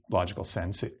doesn't make logical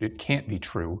sense. It can't be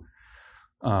true.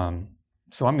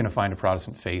 So I'm going to find a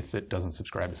Protestant faith that doesn't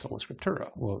subscribe to Sola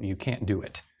Scriptura. Well, you can't do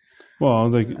it. Well,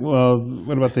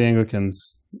 what about the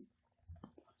Anglicans?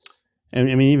 And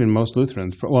I mean, even most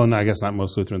Lutherans. Well, no, I guess not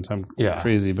most Lutherans. I'm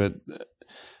crazy, but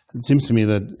it seems to me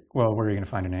that. Well, where are you going to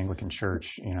find an Anglican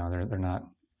church? They're not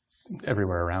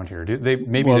everywhere around here. The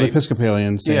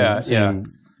Episcopalians, same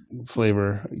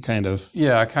flavor, kind of.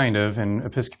 Yeah, kind of. And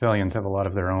Episcopalians have a lot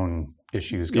of their own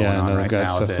issues going on right now. They've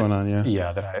got stuff going on.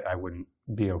 Yeah, that I wouldn't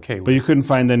be okay with. But you couldn't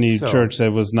find any church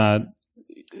that was not.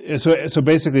 So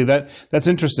basically, that's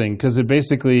interesting, because it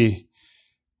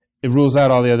rules out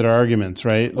all the other arguments,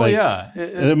 right? Well, I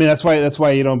mean, that's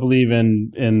why you don't believe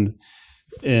in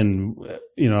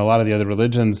a lot of the other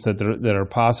religions that are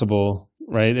possible,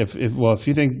 right? If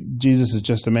you think Jesus is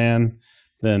just a man,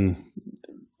 then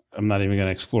I'm not even going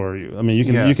to explore you. I mean,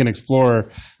 you can explore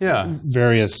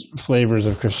various flavors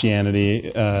of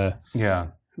Christianity, but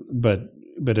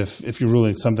if you're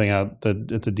ruling something out,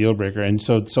 that it's a deal breaker, and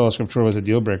so Sola Scriptura was a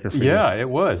deal breaker for you. Yeah, it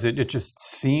was. It just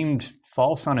seemed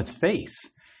false on its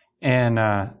face. And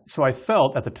so I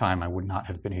felt at the time I would not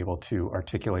have been able to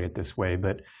articulate it this way,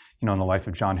 but in the life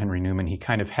of John Henry Newman, he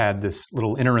kind of had this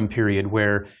little interim period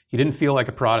where he didn't feel like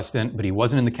a Protestant, but he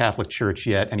wasn't in the Catholic Church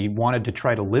yet, and he wanted to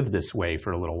try to live this way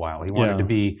for a little while. He wanted to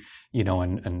be,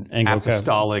 an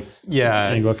apostolic,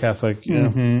 Anglo-Catholic,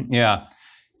 yeah.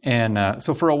 And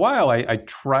so for a while, I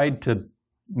tried to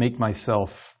make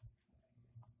myself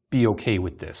be okay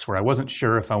with this, where I wasn't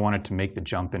sure if I wanted to make the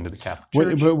jump into the Catholic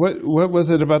Church. But what was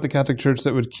it about the Catholic Church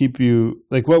that would keep you,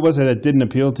 like, what was it that didn't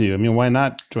appeal to you? I mean, why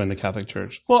not join the Catholic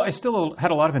Church? Well, I still had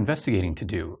a lot of investigating to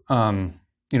do.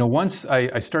 Once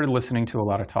I started listening to a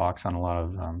lot of talks on a lot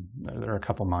of, there are a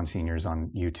couple monsignors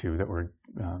on YouTube that were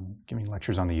giving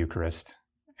lectures on the Eucharist,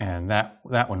 and that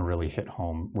one really hit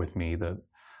home with me,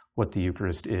 what the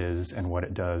Eucharist is and what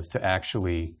it does to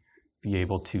actually be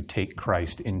able to take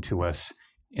Christ into us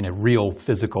in a real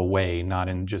physical way, not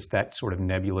in just that sort of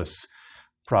nebulous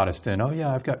Protestant, oh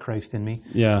yeah, I've got Christ in me.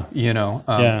 Yeah.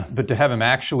 But to have him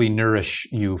actually nourish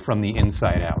you from the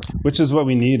inside out. Which is what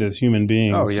we need as human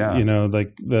beings. Oh, yeah.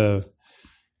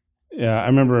 I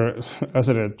remember I was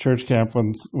at a church camp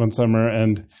one summer,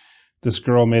 and this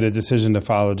girl made a decision to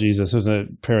follow Jesus. It was a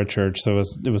parachurch, so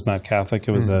it was not Catholic.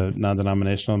 It was a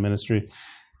non-denominational ministry.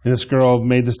 And this girl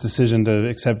made this decision to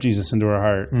accept Jesus into her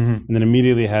heart, and then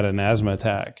immediately had an asthma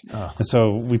attack. Oh. And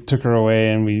so we took her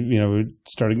away, and we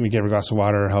gave her a glass of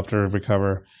water, helped her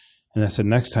recover. And I said,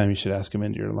 next time you should ask him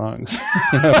into your lungs.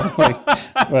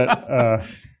 But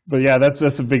yeah, that's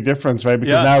a big difference, right?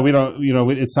 Because now we don't,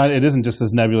 it isn't just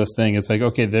this nebulous thing. It's like,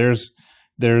 okay, there's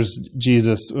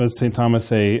Jesus. What does St. Thomas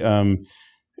say?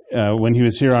 When he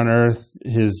was here on earth,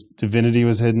 his divinity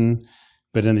was hidden.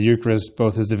 But in the Eucharist,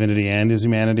 both his divinity and his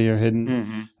humanity are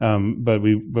hidden. But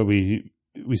we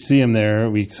see him there.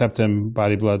 We accept him,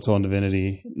 body, blood, soul, and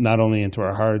divinity, not only into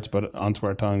our hearts, but onto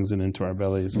our tongues and into our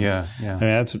bellies. And, yeah. I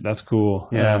mean, that's cool.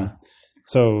 Yeah.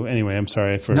 So anyway, I'm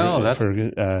sorry for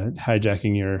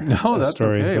hijacking your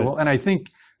story. Okay. Well, and I think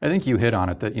you hit on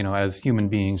it that as human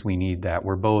beings we need that.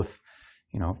 We're both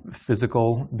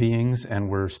physical beings and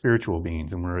we're spiritual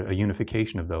beings, and we're a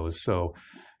unification of those. So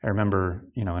I remember,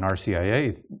 in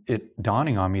RCIA, it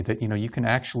dawning on me that, you can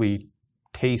actually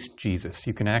taste Jesus.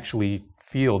 You can actually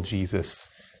feel Jesus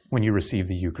when you receive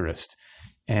the Eucharist.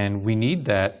 And we need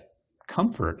that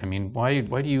comfort. I mean, why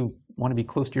do you want to be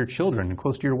close to your children and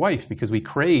close to your wife? Because we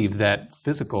crave that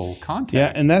physical contact.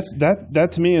 Yeah, and that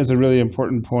to me is a really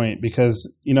important point, because,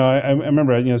 I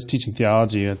remember, I was teaching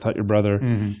theology. I taught your brother,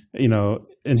 and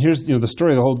here's, the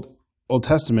story of the whole Old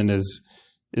Testament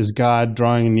is God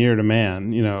drawing near to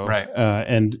man, right.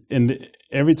 And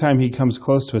every time he comes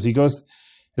close to us, he goes,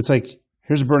 it's like,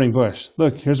 here's a burning bush.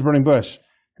 Look, here's a burning bush.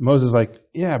 And Moses is like,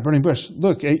 yeah, burning bush.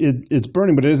 Look, it's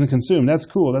burning, but it isn't consumed. That's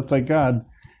cool. That's like God.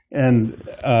 And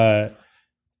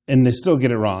they still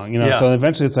get it wrong, Yeah. So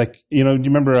eventually it's like, do you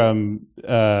remember,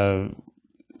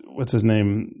 what's his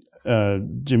name?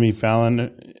 Jimmy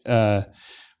Fallon,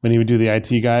 when he would do the IT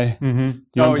guy. Mm-hmm. You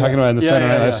know what I'm talking about in the Saturday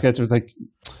Night Live sketch? It was like,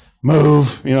 move,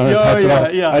 types it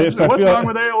out. Yeah. So what's wrong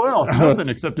with AOL? Nothing,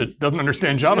 except it doesn't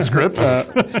understand JavaScript.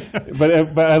 But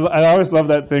I always love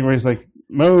that thing where he's like,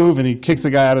 move, and he kicks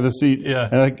the guy out of the seat. Yeah.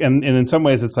 And in some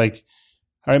ways it's like,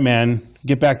 all right, man,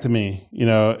 get back to me,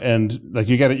 and like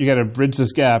you got to bridge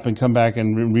this gap and come back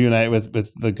and reunite with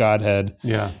the Godhead.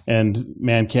 Yeah. And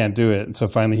man can't do it. And so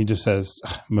finally he just says,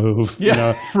 move,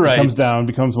 right. Comes down,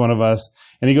 becomes one of us.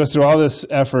 And he goes through all this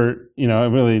effort,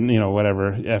 really,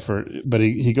 whatever effort, but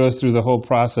he goes through the whole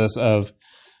process of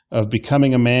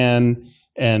becoming a man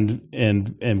and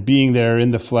being there in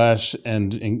the flesh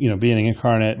and being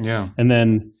incarnate. Yeah. And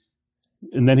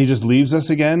then he just leaves us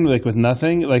again, like with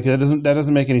nothing. Like that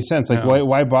doesn't make any sense. Like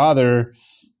why bother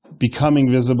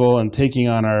becoming visible and taking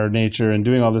on our nature and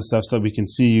doing all this stuff so that we can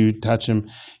see you, touch him,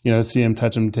 see him,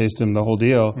 touch him, taste him, the whole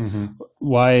deal. Mm-hmm.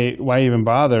 Why even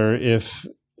bother if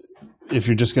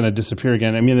you're just going to disappear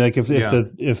again? I mean, like if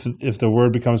the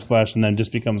word becomes flesh and then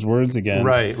just becomes words again.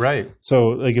 Right. So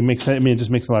like it makes sense. I mean, it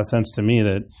just makes a lot of sense to me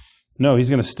that no, he's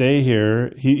going to stay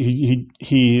here.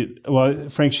 Well,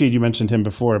 Frank Sheed, you mentioned him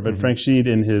before, but Frank Sheed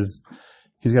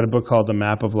he's got a book called The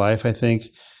Map of Life, I think.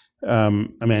 I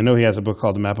know he has a book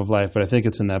called The Map of Life, but I think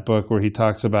it's in that book where he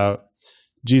talks about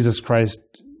Jesus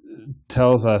Christ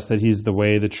tells us that he's the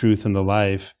way, the truth, and the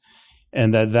life,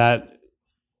 and that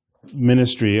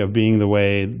ministry of being the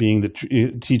way, being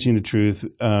teaching the truth,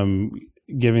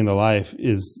 giving the life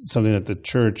is something that the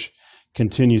church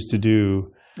continues to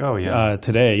do Oh yeah.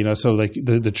 Today, so like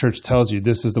the church tells you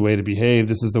this is the way to behave.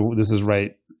 This is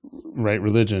right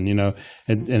religion, and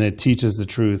it teaches the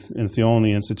truth. And it's the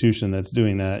only institution that's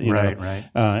doing that, Right.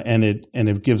 And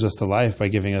it gives us the life by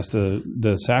giving us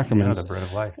the sacraments, the bread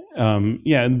of life.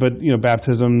 But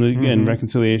baptism and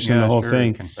reconciliation, the whole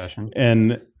thing, confession,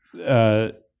 and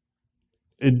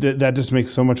that just makes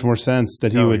so much more sense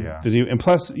that he would. That he, and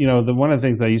plus, one of the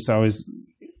things I used to always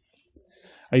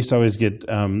get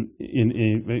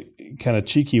in kind of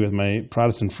cheeky with my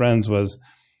Protestant friends was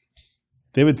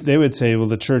they would say, well,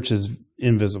 the church is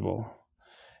invisible,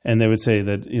 and they would say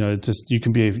that you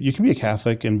can be a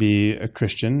Catholic and be a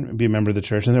Christian and be a member of the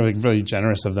church, and they're like really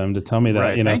generous of them to tell me that.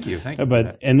 Right. Thank you.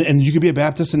 But and you could be a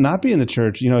Baptist and not be in the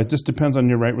church. It just depends on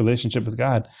your right relationship with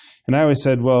God. And I always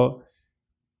said, well,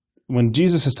 when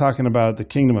Jesus is talking about the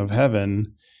kingdom of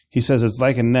heaven, he says it's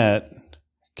like a net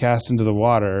cast into the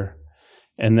water,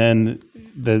 and then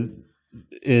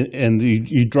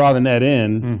you draw the net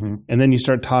in, and then you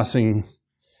start tossing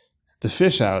the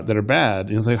fish out that are bad.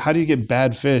 And it's like, how do you get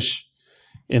bad fish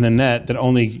in a net that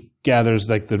only gathers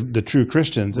like the true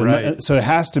Christians? And so it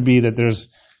has to be that there's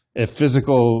a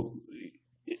physical,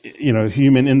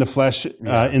 human in the flesh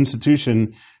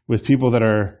institution with people that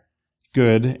are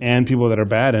good and people that are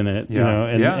bad in it,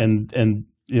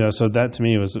 so that to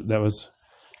me was one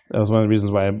of the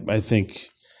reasons why I think,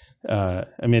 to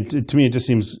me, it just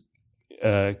seems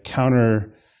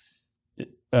counter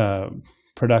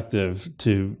productive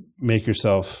to make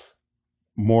yourself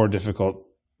more difficult,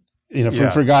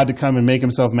 for God to come and make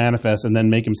himself manifest and then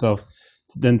make himself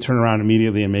then turn around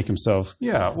immediately and make himself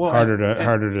harder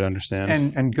to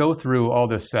understand and go through all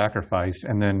this sacrifice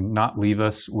and then not leave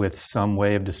us with some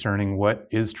way of discerning what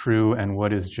is true and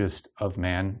what is just of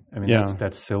man.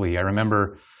 That's silly. I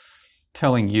remember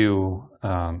telling you,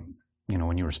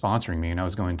 when you were sponsoring me and I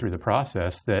was going through the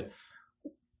process, that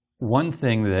one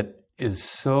thing that is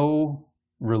so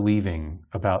relieving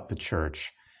about the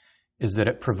church is that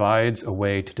it provides a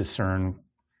way to discern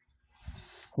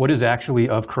what is actually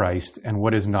of Christ and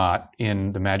what is not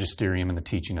in the magisterium and the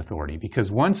teaching authority.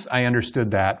 Because once I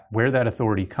understood that, where that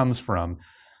authority comes from,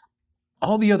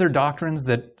 all the other doctrines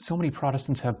that so many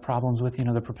Protestants have problems with,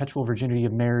 the perpetual virginity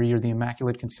of Mary or the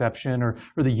Immaculate Conception or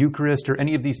the Eucharist or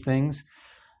any of these things,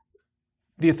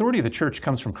 the authority of the church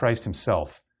comes from Christ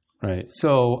himself. Right.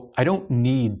 So I don't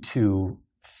need to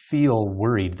feel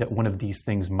worried that one of these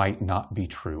things might not be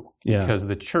true. Yeah. Because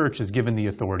the church is given the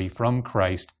authority from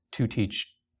Christ to teach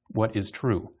what is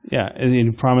true. Yeah, and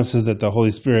he promises that the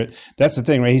Holy Spirit, that's the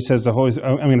thing, right? He says I'm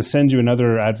going to send you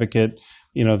another advocate,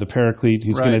 the Paraclete,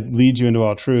 he's going to lead you into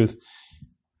all truth.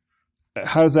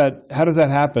 How does that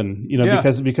happen?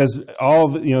 Because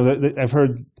all I've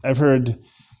heard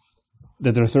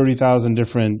that there are 30,000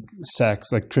 different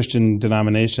sects, like Christian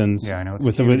denominations, that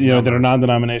are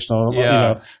non-denominational,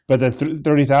 but the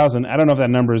 30,000, I don't know if that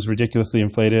number is ridiculously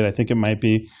inflated. I think it might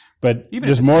be, but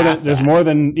there's more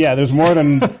than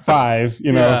 5,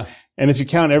 and if you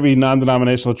count every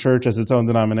non-denominational church as its own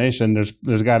denomination,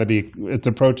 there's got to be, it's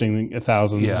approaching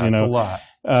thousands, it's a lot.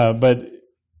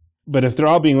 But if they're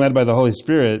all being led by the Holy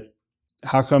Spirit,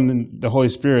 how come the Holy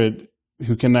Spirit,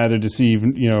 who can neither deceive,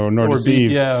 nor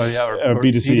deceive, or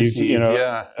be deceived,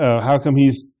 how come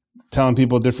he's telling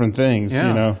people different things,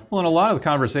 Well, in a lot of the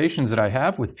conversations that I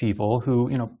have with people who,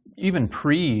 even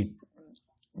pre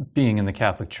being in the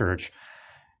Catholic Church,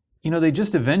 they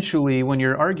just eventually, when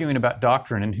you're arguing about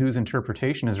doctrine and whose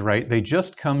interpretation is right, they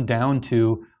just come down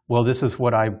to, well, this is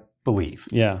what I believe.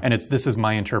 Yeah. And this is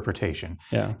my interpretation.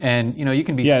 Yeah. And, you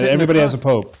can be everybody has a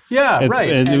pope. Yeah, right.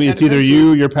 It's either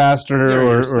you, your pastor,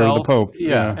 or the pope.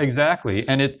 Yeah, exactly.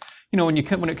 And when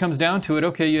it comes down to it,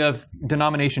 okay, you have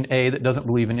denomination A that doesn't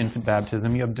believe in infant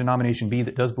baptism. You have denomination B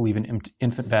that does believe in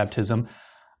infant baptism.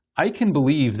 I can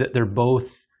believe that they're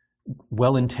both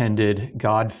well-intended,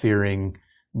 God-fearing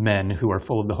men who are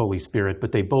full of the Holy Spirit,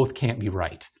 but they both can't be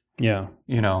right. Yeah.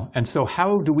 And so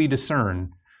how do we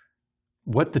discern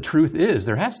what the truth is?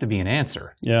 There has to be an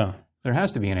answer. Yeah. There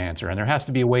has to be an answer, and there has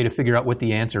to be a way to figure out what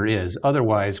the answer is.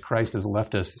 Otherwise, Christ has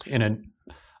left us in an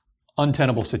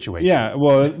untenable situation. Yeah,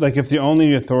 well, like if the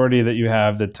only authority that you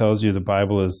have that tells you the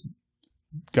Bible is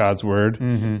God's word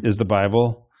is the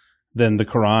Bible, then the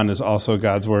Quran is also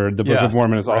God's word. The Book of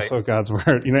Mormon is also God's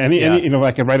word.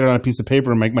 I could write it on a piece of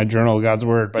paper and make my journal God's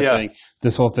word by saying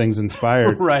this whole thing's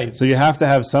inspired. Right. So you have to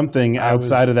have something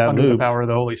outside of that under loop. The power of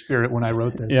the Holy Spirit when I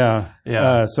wrote this. Yeah.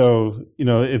 Yeah.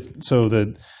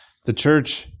 The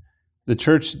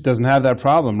church doesn't have that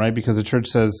problem, right? Because the church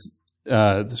says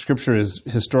the Scripture is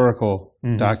historical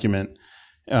document.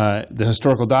 The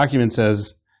historical document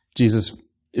says Jesus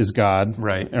is God,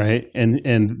 Right.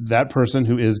 And that person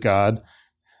who is God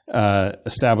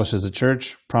establishes a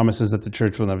church, promises that the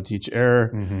church will never teach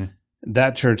error. Mm-hmm.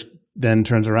 That church then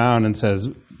turns around and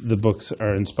says the books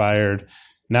are inspired.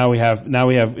 Now we have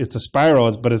it's a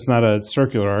spiral, but it's not a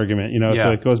circular argument,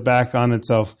 So it goes back on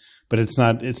itself, but it's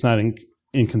not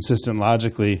inconsistent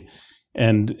logically,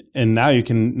 and now you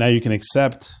can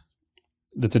accept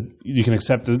that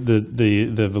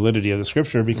the validity of the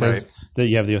scripture because that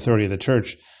you have the authority of the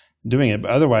church doing it.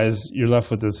 But otherwise, you're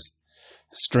left with this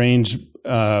strange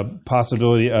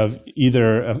possibility of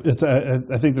either. I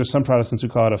think there's some Protestants who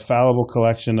call it a fallible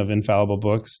collection of infallible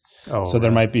books. So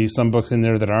there might be some books in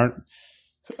there that aren't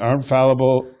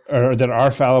fallible, or that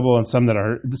are fallible, and some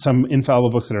infallible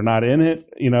books that are not in it.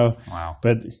 Wow.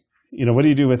 But what do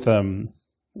you do with I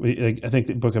think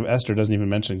the book of Esther doesn't even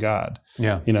mention God.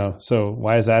 Yeah. So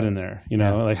why is that in there?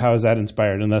 How is that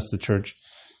inspired unless the church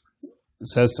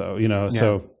says so?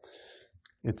 So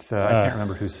it's I can't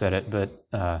remember who said it, but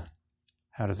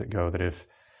how does it go? That if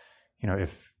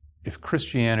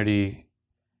Christianity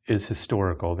is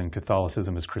historical, then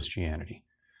Catholicism is Christianity,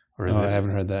 or is it? I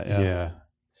haven't heard that. Yeah.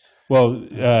 Well,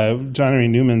 John Henry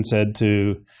Newman said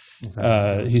to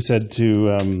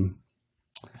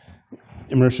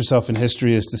immerse yourself in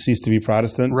history is to cease to be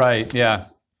Protestant. Right. Yeah.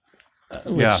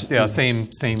 Same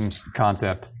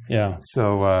concept. Yeah.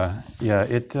 So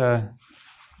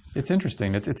it's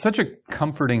interesting. It's such a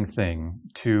comforting thing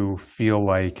to feel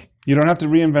like you don't have to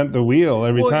reinvent the wheel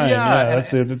every time. Yeah,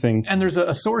 that's the other thing. And there's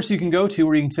a source you can go to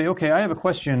where you can say, okay, I have a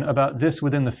question about this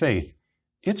within the faith.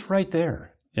 It's right there.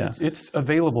 Yeah. It's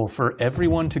available for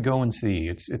everyone to go and see.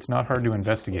 It's not hard to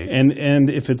investigate. And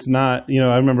if it's not,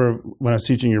 I remember when I was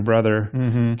teaching your brother,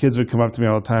 kids would come up to me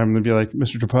all the time and they'd be like,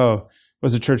 Mr. Drapeau, what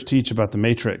does the church teach about the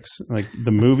Matrix? Like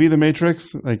the movie The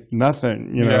Matrix? Like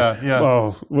nothing, Yeah.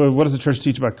 Well, what does the church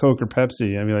teach about Coke or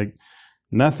Pepsi? I'd be like,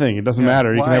 nothing. It doesn't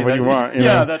matter. You can have what you want.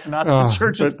 That's not the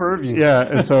church's purview. Yeah,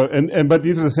 and so but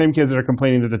these are the same kids that are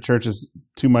complaining that the church is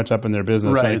too much up in their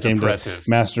business when it came oppressive. to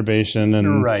masturbation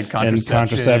and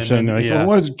contraception. Well,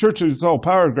 what is the church? It's all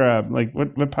power grab. Like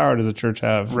what power does the church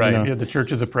have? Right. The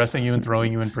church is oppressing you and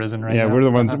throwing you in prison right now. Yeah, we're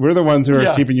the ones who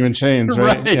are keeping you in chains,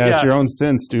 right? It's your own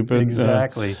sin, stupid.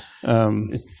 Exactly.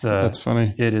 That's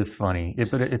funny. It is funny.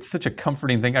 But it's such a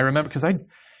comforting thing. I remember because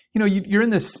you're in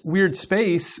this weird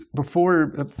space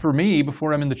before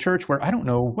I'm in the church where I don't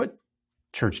know what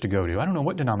church to go to. I don't know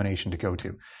what denomination to go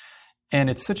to. And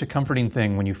it's such a comforting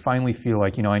thing when you finally feel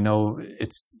like, I know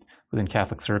it's within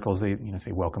Catholic circles, they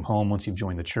say welcome home once you've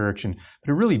joined the church. But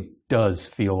it really does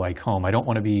feel like home. I don't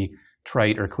want to be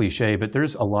trite or cliche, but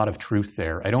there's a lot of truth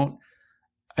there. I don't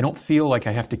feel like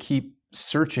I have to keep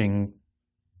searching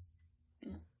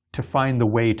to find the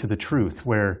way to the truth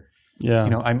where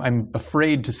I'm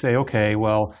afraid to say, okay,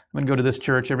 well, I'm going to go to this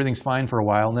church, everything's fine for a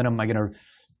while, and then am I going to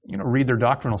read their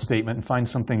doctrinal statement and find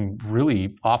something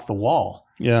really off the wall?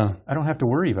 Yeah. I don't have to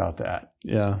worry about that.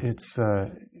 Yeah. It's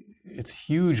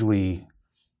hugely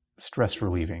stress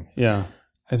relieving. Yeah.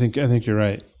 I think you're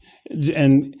right.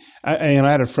 And I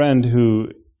had a friend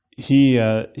who he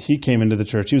came into the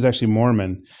church. He was actually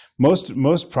Mormon.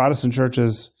 Most Protestant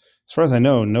churches, as far as I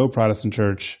know, no Protestant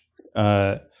church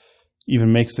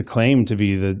even makes the claim to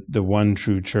be the one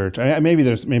true church. Maybe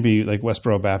like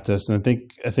Westboro Baptist, and I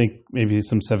think maybe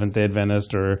some Seventh-day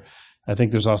Adventist, or I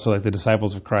think there's also like the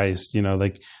Disciples of Christ.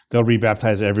 Like they'll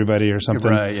rebaptize everybody or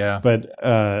something. Right. Yeah. But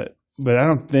I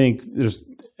don't think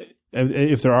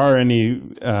if there are any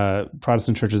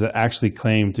Protestant churches that actually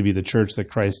claim to be the church that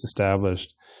Christ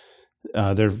established.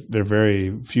 They're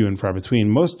very few and far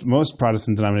between. Most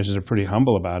Protestant denominations are pretty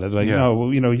humble about it. Like,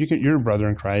 you're a brother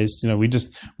in Christ. We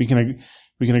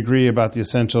can agree about the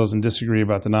essentials and disagree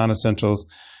about the non-essentials,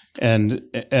 and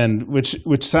which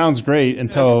sounds great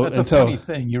until that's a funny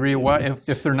thing.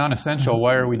 If they're non-essential,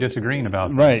 why are we disagreeing about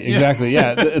them? Right. Exactly.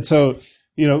 Yeah. So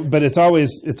but it's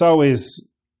always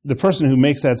the person who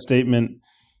makes that statement.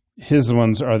 His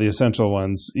ones are the essential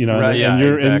ones, Right,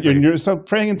 and you're so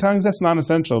praying in tongues, that's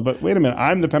non-essential. But wait a minute,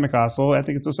 I'm the Pentecostal. I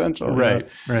think it's essential. Right.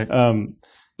 Right.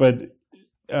 But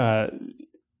my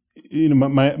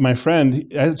friend,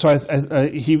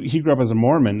 he grew up as a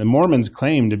Mormon. The Mormons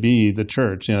claim to be the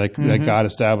church, that God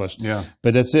established. Yeah.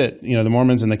 But that's it. The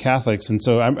Mormons and the Catholics. And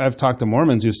so I've talked to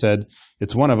Mormons who said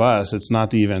it's one of us. It's not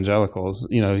the evangelicals.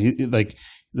 Like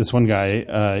this one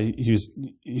guy, he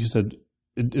said.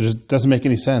 It just doesn't make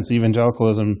any sense.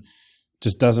 Evangelicalism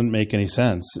just doesn't make any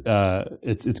sense.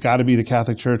 It's got to be the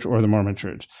Catholic Church or the Mormon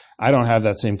Church. I don't have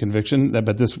that same conviction,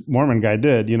 but this Mormon guy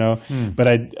did, But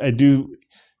I do.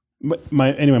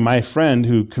 My friend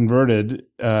who converted,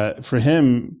 for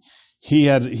him, he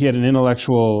had an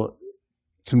intellectual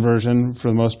conversion for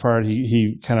the most part.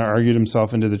 He kind of argued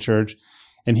himself into the church,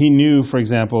 and he knew, for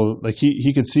example, like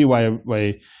he could see why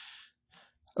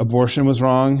abortion was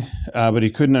wrong, but he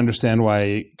couldn't understand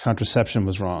why contraception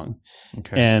was wrong.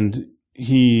 Okay. And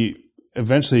he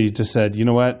eventually just said, you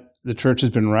know what? The church has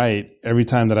been right every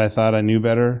time that I thought I knew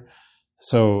better.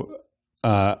 So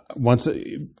once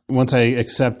I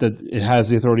accept that it has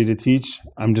the authority to teach,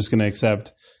 I'm just going to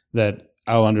accept that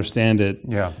I'll understand it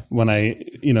when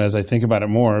as I think about it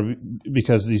more,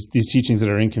 because these teachings that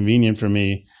are inconvenient for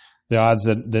me, the odds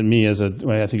that me as I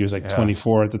think he was like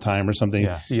 24 at the time or something,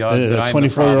 the odds that a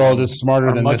 24-year-old is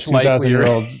smarter than the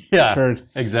 2,000-year-old church.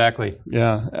 Exactly.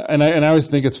 Yeah. And I always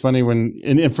think it's funny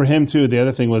and for him too, the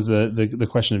other thing was the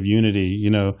question of unity,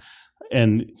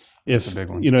 and if,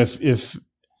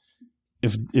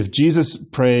 if Jesus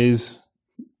prays,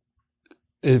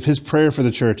 if his prayer for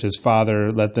the church is,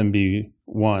 Father, let them be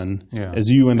one, as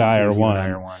you and I are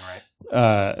one,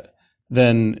 right?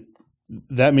 Then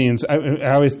that means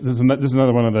I always, this is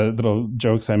another one of the little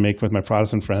jokes I make with my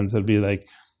Protestant friends. It'd be like,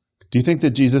 do you think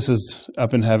that Jesus is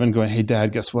up in heaven going, hey,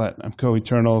 Dad, guess what? I'm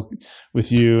co-eternal with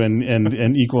you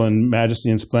and equal in majesty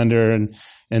and splendor.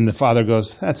 And the Father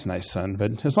goes, that's nice, son.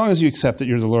 But as long as you accept that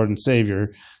you're the Lord and Savior,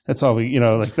 that's all we,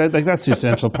 that's the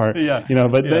essential part.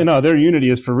 Their unity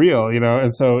is for real,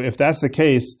 And so if that's the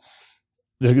case,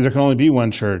 there can only be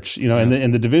one church, and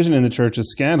the division in the church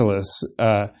is scandalous.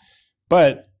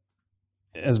 But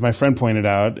as my friend pointed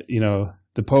out,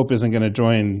 the Pope isn't going to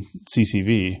join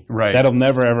CCV. Right. That'll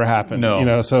never, ever happen.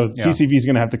 No. So CCV is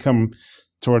going to have to come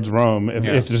towards Rome if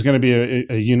there's going to be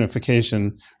a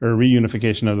unification or a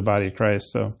reunification of the body of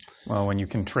Christ. So, well, when you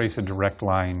can trace a direct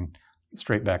line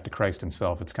straight back to Christ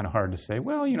himself, it's kind of hard to say,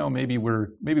 well, maybe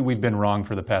we've been wrong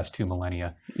for the past 2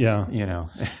 millennia. Yeah.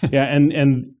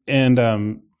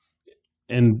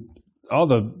 And all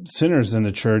the sinners in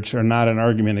the church are not an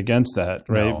argument against that,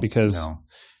 right? Because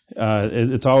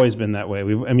it's always been that way.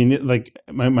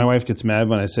 My wife gets mad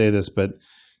when I say this, but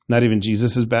not even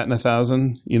Jesus is batting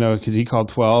 1,000, because he called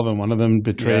 12 and one of them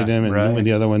betrayed him and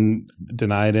the other one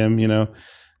denied him,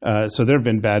 So there have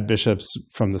been bad bishops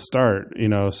from the start,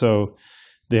 So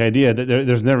the idea that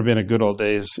there's never been a good old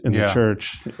days in the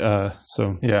church.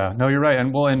 No, you're right.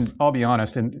 And I'll be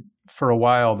honest, and for a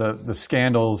while, the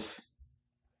scandals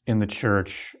in the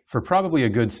church, for probably a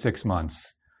good 6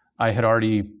 months, I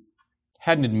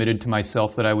hadn't admitted to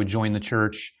myself that I would join the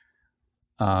church.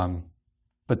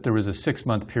 But there was a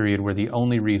 6-month period where the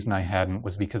only reason I hadn't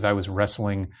was because I was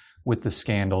wrestling with the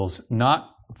scandals, not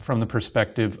from the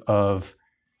perspective of,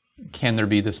 can there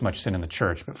be this much sin in the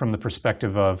church, but from the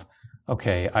perspective of,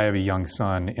 okay, I have a young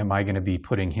son. Am I going to be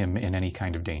putting him in any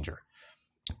kind of danger?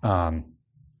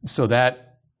 So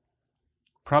that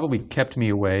probably kept me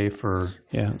away for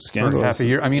half a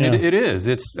year. It is.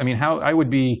 I would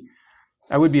be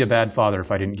a bad father if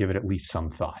I didn't give it at least some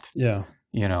thought. Yeah.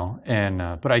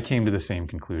 But I came to the same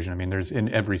conclusion. There's in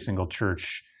every single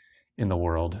church in the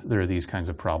world, there are these kinds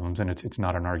of problems, and it's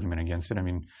not an argument against it.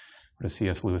 What does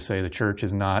C.S. Lewis say? The church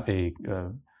is not a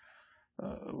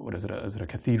what is it? Is it a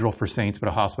cathedral for saints, but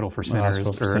a hospital for sinners?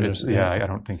 I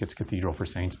don't think it's cathedral for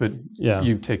saints, but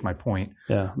you take my point.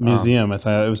 Yeah, museum. I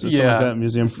thought it was something like that.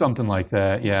 Museum, something like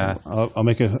that. Yeah, I'll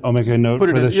make a note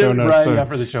for the show notes. Right, so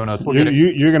for the show notes.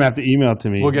 You're gonna have to email to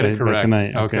me. We'll get it correct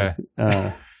tonight. Okay.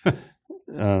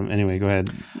 Anyway, go ahead.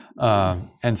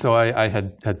 And so I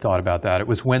had thought about that. It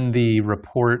was when the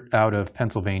report out of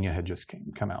Pennsylvania had just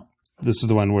come out. This is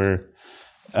the one where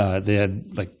they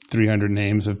had like 300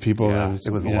 names of people. Yeah,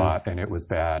 it was a lot, and it was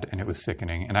bad, and it was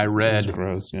sickening. And I read, it was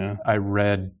gross. Yeah, I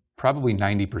read probably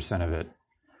 90% of it.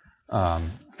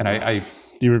 And I do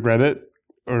you regret it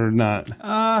or not?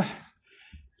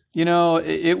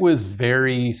 It was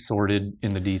very sordid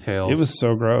in the details. It was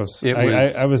so gross. I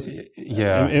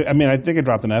think I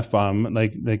dropped an F-bomb.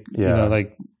 They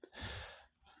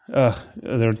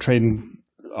were trading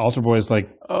altar boys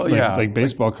like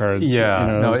baseball cards.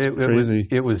 Yeah, it was crazy.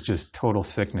 It was just total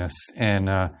sickness. And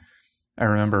I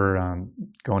remember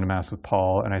going to Mass with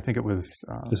Paul, and I think it was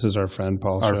this is our friend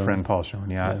Paul. Friend Paul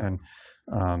Schoen, and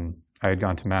I had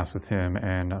gone to Mass with him,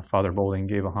 and Father Bolding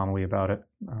gave a homily about it.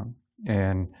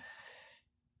 And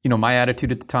my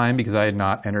attitude at the time, because I had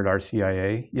not entered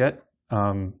RCIA yet,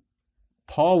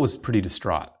 Paul was pretty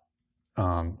distraught,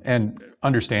 and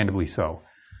understandably so.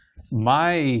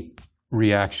 My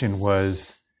reaction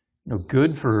was,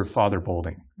 good for Father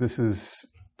Bolding. This is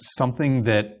something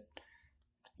that,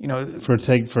 for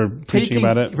preaching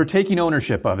about it, for taking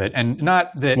ownership of it, and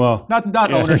not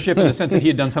ownership in the sense that he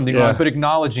had done something wrong, but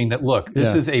acknowledging that, look,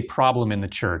 this is a problem in the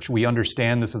church. We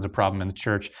understand this is a problem in the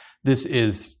church. This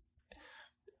is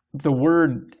the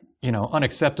word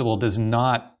unacceptable does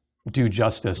not do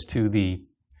justice to the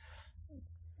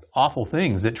awful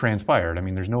things that transpired. I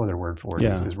mean, there's no other word for it.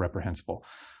 Is reprehensible.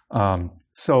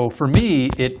 So for me,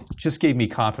 it just gave me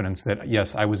confidence that,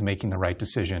 yes, I was making the right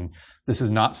decision. This is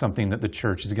not something that the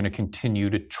church is going to continue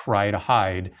to try to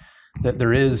hide, that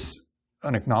there is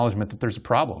an acknowledgement that there's a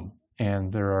problem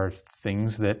and there are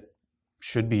things that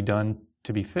should be done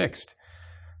to be fixed.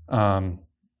 Not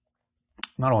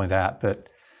only that, but,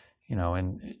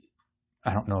 and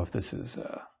I don't know if this is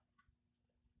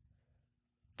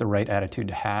the right attitude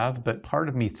to have, but part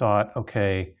of me thought,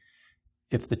 okay,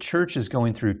 if the church is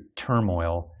going through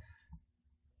turmoil,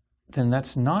 then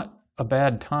that's not a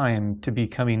bad time to be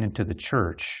coming into the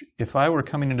church. If I were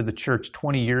coming into the church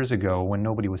 20 years ago when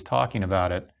nobody was talking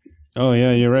about it, oh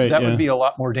yeah, you're right. That would be a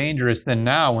lot more dangerous than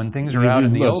now when things are out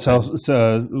in the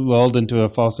open. Lulled into a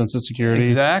false sense of security.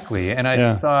 Exactly. And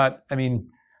I thought,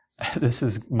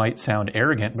 this might sound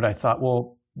arrogant, but I thought,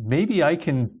 well, maybe I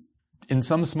can, in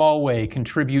some small way,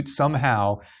 contribute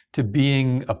somehow to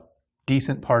being a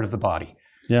decent part of the body.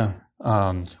 Yeah.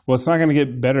 Well, it's not going to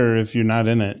get better if you're not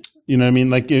in it. You know what I mean?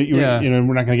 Like, we're not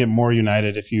going to get more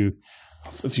united if you,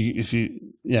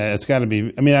 it's got to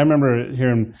be. I mean, I remember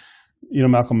hearing,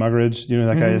 Malcolm Muggeridge,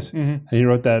 that guy is, he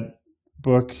wrote that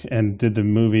book and did the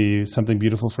movie Something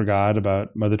Beautiful for God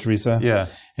about Mother Teresa. Yeah.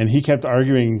 And he kept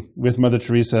arguing with Mother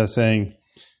Teresa saying,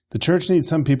 the church needs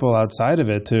some people outside of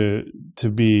it to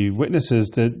be witnesses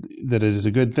that it is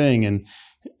a good thing. And,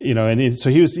 so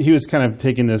he was kind of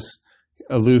taking this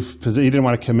aloof position. He didn't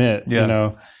want to commit,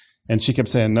 and she kept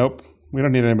saying, nope, we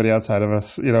don't need anybody outside of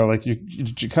us. Like you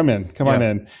come on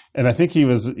in. And I think he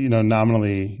was,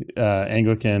 nominally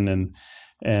Anglican,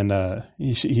 and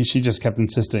she just kept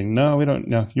insisting, no, we don't.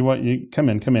 No, you come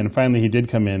in. And finally, he did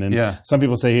come in. And some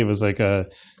people say he was like a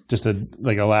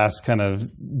last kind of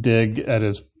dig at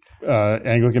his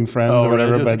Anglican friends or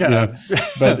whatever. But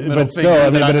but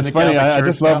still, but it's funny.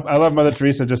 I love Mother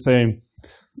Teresa just saying,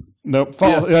 nope,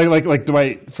 false. Yeah. Like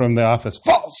Dwight from The Office,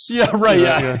 false. Yeah, right.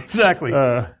 Yeah, exactly.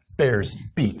 Bears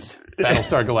beats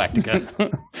Battlestar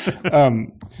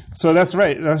Galactica. So that's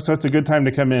right. So it's a good time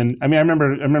to come in. I mean, I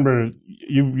remember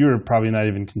you were probably not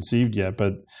even conceived yet,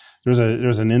 but there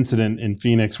was an incident in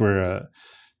Phoenix where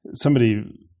somebody,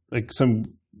 like some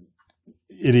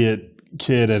idiot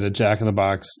kid at a Jack in the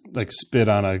Box, like spit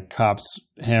on a cop's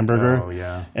hamburger. Oh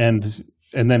yeah. And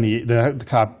then the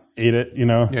cop ate it,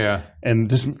 Yeah. And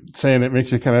just saying it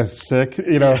makes you kind of sick,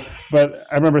 But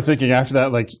I remember thinking after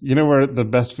that, like, where the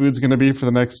best food's going to be for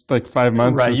the next 5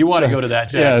 months. Right. You want to go to that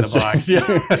Jack in the Box. Yeah.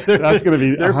 That's going to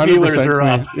be 100%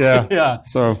 clean. Yeah. Yeah.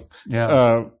 So,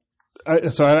 yeah. I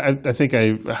think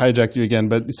I hijacked you again,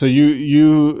 but so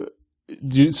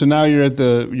so now you're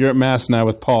at Mass now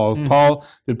with Paul. Mm-hmm.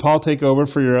 Did Paul take over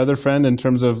for your other friend in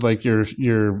terms of like your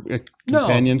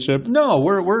companionship? No,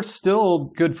 we're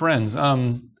still good friends.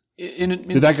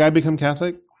 Did that guy become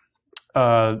Catholic?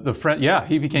 The friend,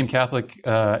 he became Catholic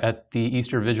at the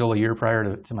Easter Vigil a year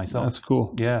prior to myself. That's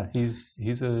cool. Yeah,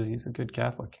 he's a good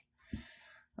Catholic.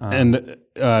 And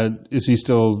is he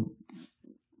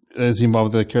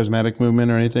involved with the charismatic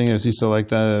movement or anything? Is he still like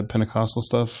the Pentecostal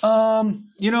stuff?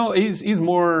 He's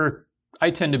more. I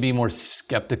tend to be more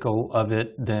skeptical of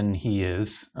it than he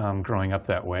is. Growing up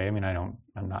that way, I mean, I'm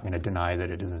not going to deny that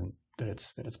it isn't. That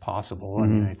it's possible. Mm-hmm. I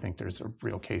mean, I think there's a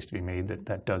real case to be made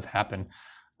that does happen.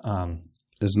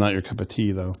 It's not your cup of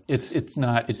tea, though. It's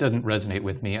not. It doesn't resonate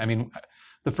with me. I mean,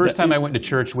 the first time I went to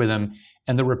church with him,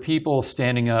 and there were people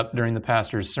standing up during the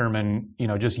pastor's sermon,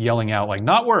 just yelling out like,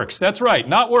 "Not works. That's right,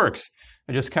 not works."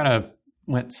 I just kind of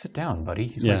went, "Sit down, buddy."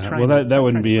 He's that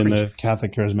wouldn't be in the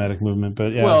Catholic charismatic movement,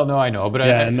 but yeah. Well, no, I know, but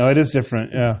it is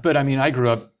different. Yeah, but I mean, I grew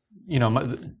up.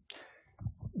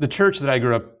 The church that I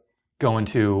grew up going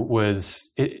to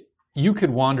was you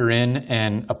could wander in,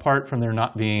 and apart from there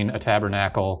not being a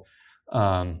tabernacle,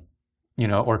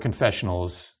 or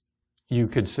confessionals, you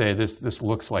could say this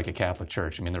looks like a Catholic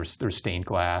church. I mean, there's stained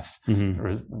glass, mm-hmm. there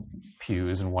were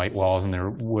pews and white walls, and there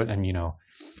wood, and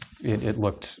it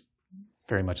looked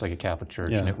very much like a Catholic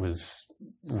church, and it was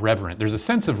reverent. There's a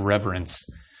sense of reverence.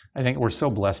 I think we're so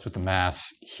blessed with the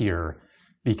Mass here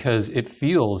because it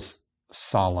feels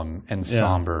solemn and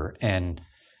somber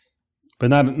but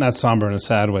not somber in a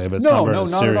sad way, but somber in a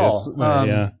serious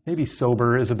way. Maybe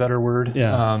sober is a better word.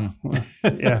 Yeah.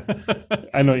 Yeah.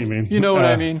 I know what you mean. You know what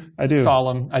I mean? I do.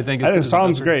 Solemn, I think.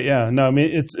 Solemn's great. Yeah. No, I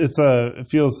mean, it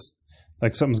feels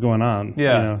like something's going on.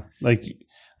 Yeah. Like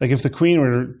if the Queen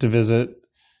were to visit,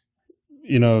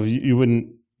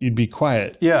 you'd be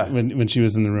quiet. Yeah. When she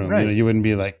was in the room, right. You wouldn't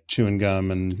be like chewing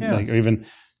gum and or even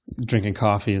drinking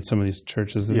coffee at some of these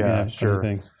churches. Yeah, sure.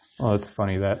 Things. Well, it's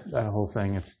funny that whole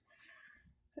thing.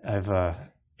 I've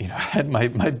had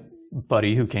my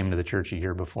buddy who came to the church a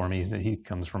year before me. He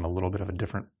comes from a little bit of a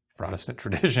different Protestant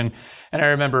tradition, and I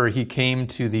remember he came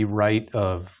to the rite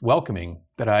of welcoming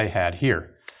that I had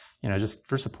here, just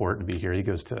for support and to be here. He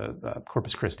goes to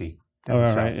Corpus Christi down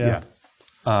south. Right,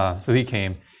 yeah. So he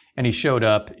came, and he showed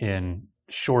up in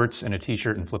shorts and a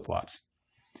t-shirt and flip-flops.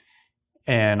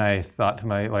 And I thought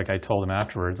to I told him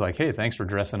afterwards, hey, thanks for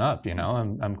dressing up.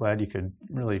 I'm glad you could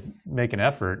really make an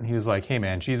effort. And he was like, hey,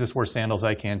 man, Jesus wore sandals.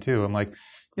 I can too. I'm like,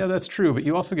 yeah, that's true. But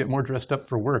you also get more dressed up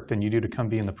for work than you do to come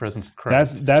be in the presence of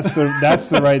Christ. That's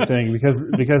the right thing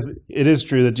because it is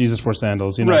true that Jesus wore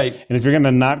sandals. Right. And if you're going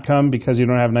to not come because you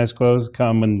don't have nice clothes,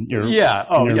 come when you're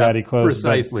ratty clothes.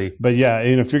 Precisely. But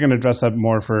if you're going to dress up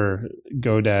more for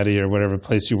GoDaddy or whatever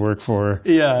place you work for,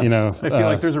 I feel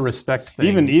like there's a respect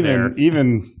thing.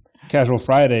 Even Casual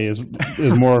Friday is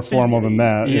more formal than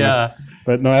that. Yeah.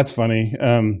 But no, that's funny.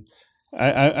 I'm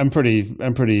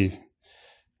pretty.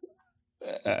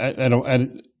 I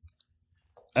don't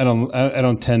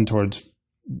tend towards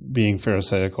being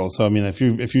pharisaical. So I mean, if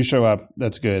you show up,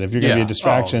 that's good. If you're going to be a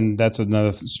distraction, that's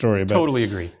another story. But, totally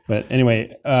agree. But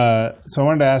anyway, so I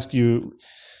wanted to ask you.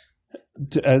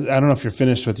 I don't know if you're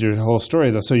finished with your whole story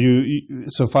though. So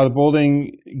so Father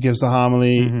Bolding gives the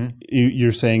homily. Mm-hmm.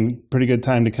 You're saying pretty good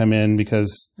time to come in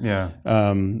because at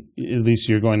least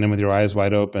you're going in with your eyes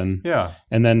wide open. Yeah.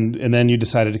 And then you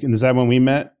decided. Is that when we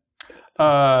met?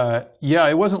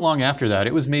 It wasn't long after that.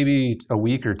 It was maybe a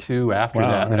week or two after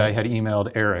that I had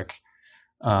emailed Eric,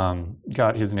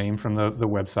 got his name from the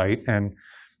website. And,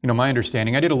 my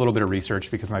understanding, I did a little bit of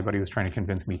research because my buddy was trying to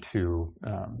convince me to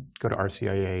go to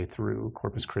RCIA through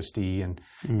Corpus Christi. And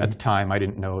at the time, I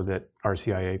didn't know that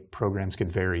RCIA programs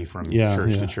could vary from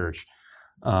church to church.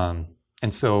 And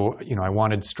so, I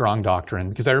wanted strong doctrine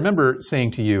because I remember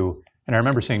saying to you, and I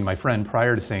remember saying to my friend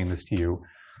prior to saying this to you,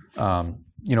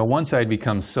 once I'd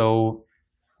become so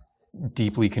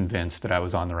deeply convinced that I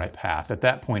was on the right path, at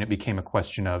that point it became a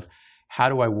question of how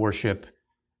do I worship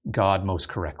God most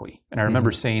correctly? And I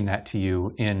remember saying that to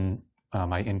you in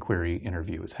my inquiry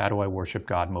interviews. How do I worship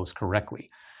God most correctly?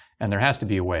 And there has to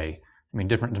be a way. I mean,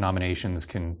 different denominations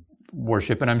can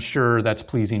worship, and I'm sure that's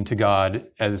pleasing to God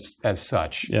as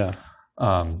such. Yeah.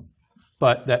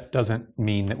 But that doesn't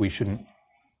mean that we shouldn't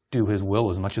do his will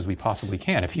as much as we possibly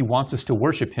can. If he wants us to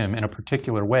worship him in a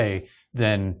particular way,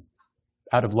 then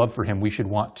out of love for him, we should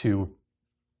want to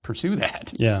pursue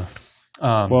that. Yeah.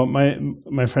 Well,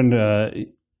 my friend,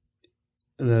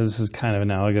 this is kind of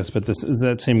analogous, but this is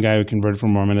that same guy who converted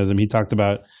from Mormonism. He talked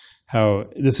about how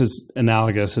this is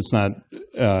analogous. It's not,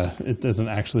 it doesn't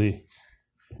actually,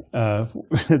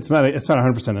 it's not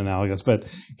 100% analogous, but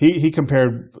he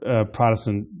compared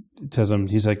Protestantism.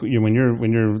 He's like, when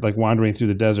you're like wandering through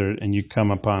the desert and you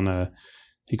come upon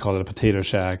he called it a potato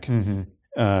shack. Mm-hmm.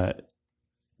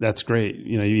 That's great.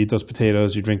 You eat those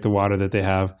potatoes, you drink the water that they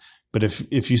have. But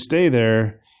if you stay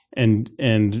there and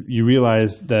you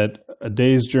realize that a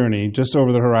day's journey just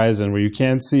over the horizon where you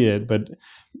can't see it, but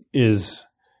is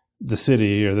the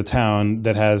city or the town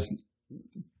that has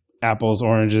apples,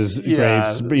 oranges,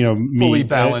 grapes, fully meat,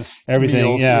 balanced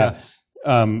everything. Meals,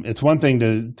 It's one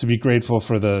thing to be grateful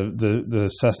for the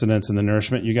sustenance and the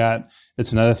nourishment you got.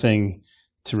 It's another thing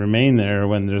to remain there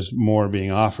when there's more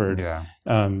being offered. Yeah.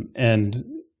 And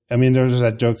I mean, there was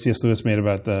that joke C.S. Lewis made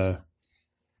about the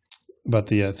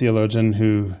theologian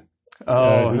who.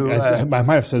 I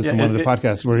might have said this in one of the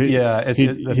podcasts where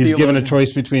he's given a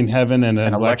choice between heaven and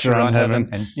a lecture on heaven.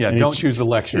 And don't choose the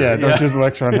lecture. Don't choose the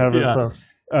lecture on heaven.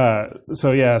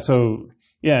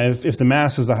 If the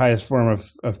Mass is the highest form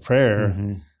of prayer,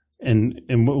 mm-hmm. and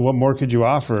what more could you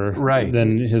offer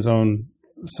than his own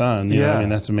Son? You know, I mean,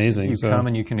 that's amazing. If you come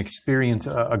and you can experience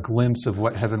a glimpse of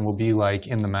what heaven will be like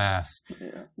in the Mass,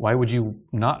 why would you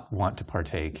not want to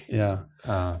partake? Yeah.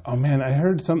 Oh man, I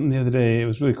heard something the other day. It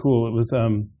was really cool. It was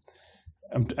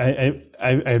I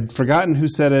had forgotten who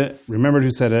said it, remembered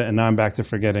who said it, and now I'm back to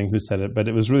forgetting who said it. But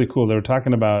it was really cool. They were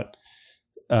talking about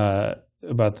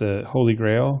the Holy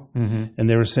Grail, mm-hmm. and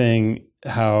they were saying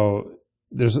how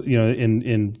there's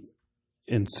in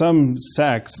some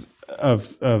sects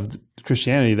of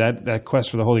Christianity that quest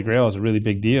for the Holy Grail is a really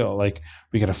big deal. Like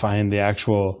we got to find the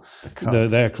actual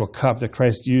cup that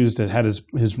Christ used that had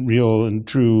his real and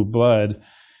true blood.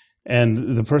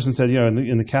 And the person said,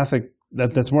 in the Catholic,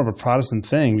 that's more of a Protestant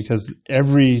thing because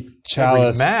every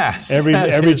chalice,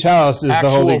 every chalice is the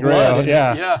Holy Grail.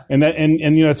 Yeah. And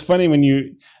it's funny when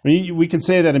we can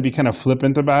say that and be kind of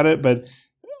flippant about it, but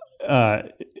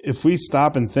if we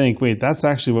stop and think, wait, that's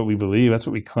actually what we believe, that's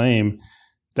what we claim,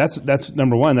 that's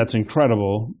number one. That's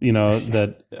incredible.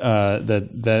 That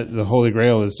the Holy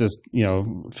Grail is just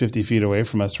 50 feet away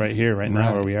from us right here, right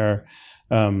now, where we are.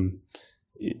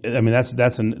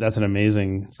 That's an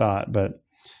amazing thought. But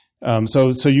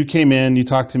so you came in, you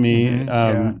talked to me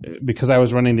because I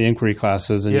was running the inquiry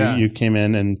classes, and you came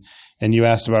in and you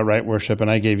asked about right worship,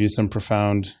 and I gave you some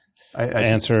profound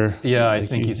answer. Yeah, I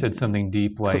think you said something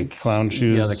deep like clown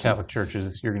shoes. Yeah, the Catholic Church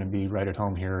you're going to be right at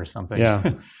home here or something.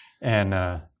 Yeah. And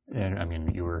I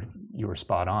mean, you were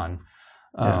spot on.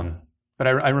 But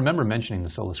I remember mentioning the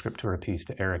Sola Scriptura piece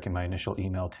to Eric in my initial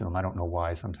email to him. I don't know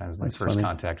why. Sometimes my first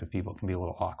contact with people can be a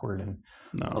little awkward and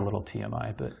a little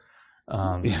TMI. But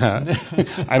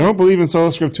I don't believe in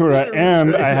Sola Scriptura,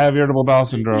 and I have irritable bowel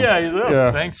syndrome.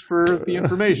 Thanks for the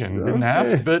information. Didn't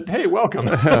ask, but hey, welcome.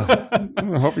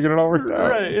 I hope you get it all worked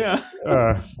out. Right? Yeah.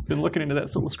 Been looking into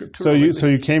that Sola Scriptura. So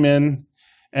you came in.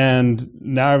 And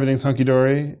now everything's hunky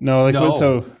dory.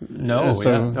 Everything.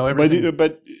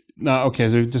 Okay.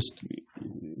 So just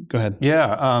go ahead.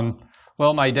 Yeah.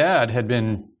 Well, my dad had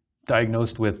been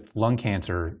diagnosed with lung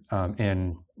cancer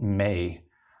in May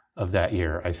of that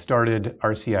year. I started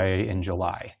RCIA in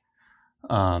July.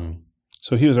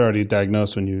 So he was already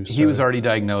diagnosed when you started. He was already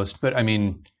diagnosed, but I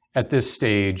mean, at this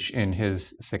stage in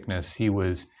his sickness, you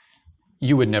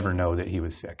would never know that he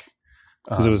was sick.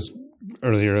 Because it was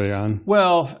early on?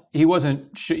 Well, he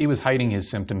wasn't. He was hiding his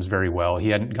symptoms very well. He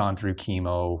hadn't gone through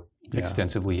chemo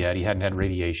extensively yet. He hadn't had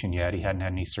radiation yet. He hadn't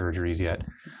had any surgeries yet.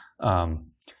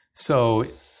 So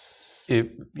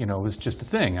it was just a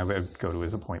thing. I would go to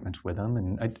his appointments with him,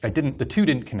 and the two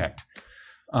didn't connect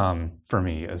for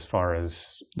me as far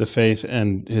as the faith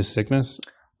and his sickness.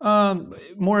 I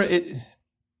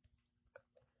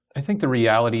think the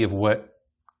reality of what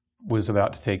was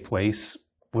about to take place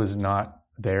was not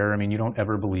there. I mean, you don't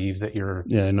ever believe that your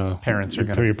parents are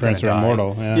going to Your parents are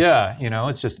immortal. Yeah,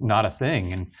 it's just not a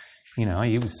thing. And he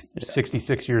was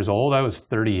 66 years old. I was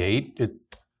 38. Of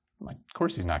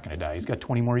course, he's not going to die. He's got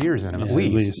 20 more years in him at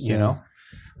least. You know.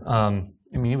 I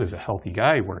mean, he was a healthy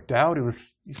guy. He worked out.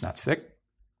 He's not sick.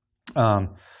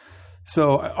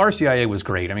 So RCIA was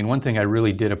great. I mean, one thing I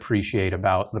really did appreciate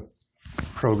about the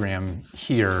program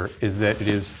here is that it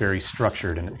is very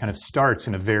structured, and it kind of starts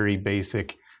in a very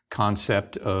basic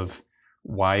concept of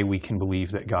why we can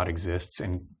believe that God exists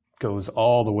and goes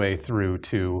all the way through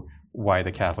to why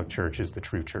the Catholic Church is the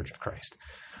true Church of Christ.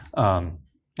 I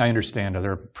understand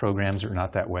other programs are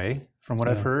not that way from what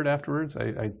I've heard afterwards.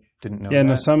 I didn't know that.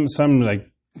 No, some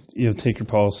like, take your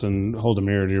pulse and hold a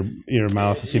mirror to your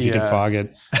mouth and see if you can fog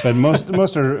it. But most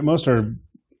are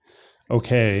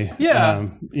okay. Yeah.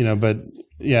 But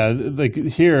like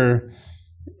here,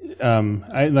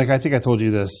 I think I told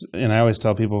you this, and I always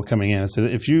tell people coming in, I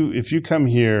said, if you come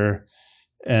here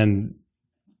and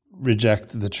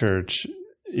reject the church,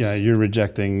 you're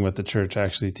rejecting what the church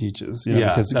actually teaches.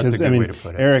 That's a good way to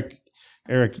put it.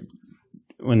 Eric,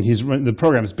 when the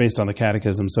program is based on the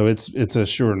catechism, so it's a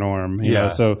sure norm. You know?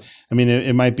 So I mean,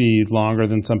 it might be longer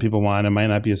than some people want. It might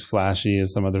not be as flashy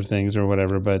as some other things or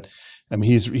whatever, but I mean,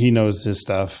 he knows his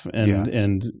stuff,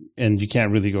 and you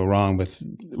can't really go wrong with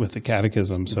the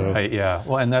catechism. So right, yeah.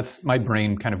 Well, and that's, my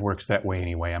brain kind of works that way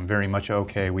anyway. I'm very much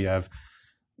we have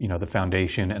the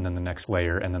foundation, and then the next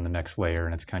layer, and then the next layer,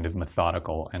 and it's kind of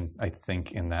methodical. And I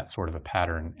think in that sort of a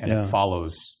pattern, and it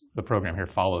follows. The program here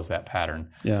follows that pattern,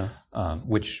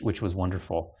 which was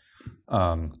wonderful.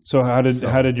 So how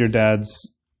did your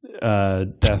dad's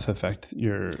death affect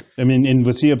your? I mean, and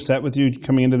was he upset with you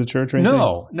coming into the church or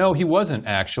anything? No, he wasn't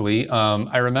actually.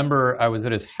 I remember I was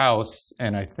at his house,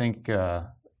 and I think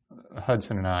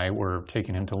Hudson and I were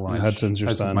taking him to lunch. Hudson's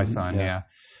son, my son. Yeah,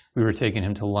 we were taking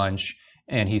him to lunch,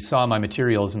 and he saw my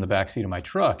materials in the backseat of my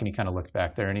truck, and he kind of looked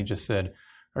back there, and he just said,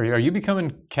 "Are you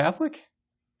becoming Catholic?"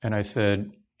 And I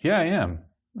said, "Yeah, I am."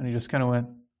 And he just kind of went,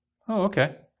 "Oh,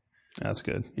 okay." That's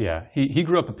good. Yeah. He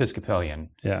grew up Episcopalian.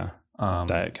 Yeah.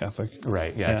 Diet Catholic.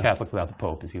 Right. Yeah. Catholic without the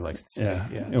Pope, as he likes to say.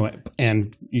 Yeah.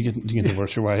 And you can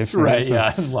divorce your wife. Right. So,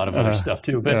 a lot of other stuff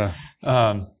too. But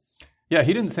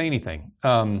he didn't say anything.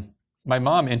 My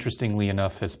mom, interestingly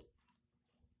enough, has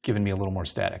given me a little more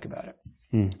static about it.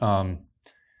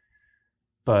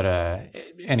 But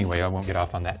anyway, I won't get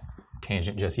off on that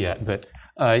tangent just yet. But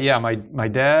my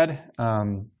dad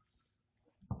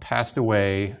passed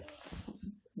away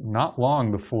not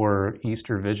long before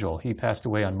Easter Vigil. He passed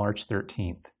away on March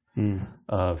 13th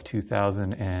of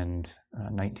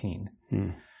 2019.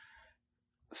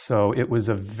 So it was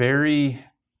a very,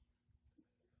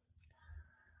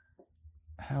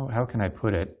 how can I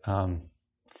put it?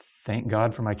 Thank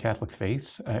God for my Catholic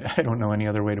faith. I don't know any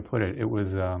other way to put it. It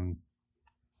was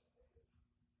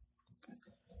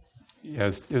yeah,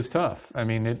 it was tough. I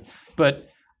mean, but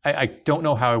I don't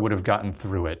know how I would have gotten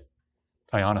through it.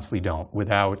 I honestly don't,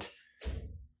 without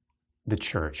the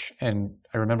church. And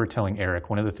I remember telling Eric,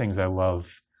 one of the things I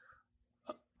love,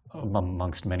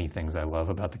 amongst many things I love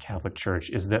about the Catholic Church,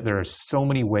 is that there are so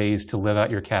many ways to live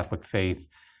out your Catholic faith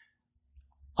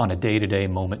on a day-to-day,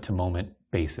 moment-to-moment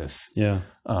basis. Yeah.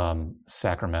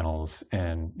 Sacramentals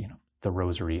and, the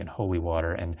rosary and holy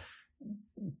water and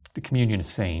the communion of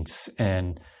saints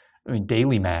and,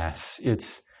 daily mass.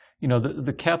 It's,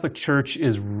 the Catholic Church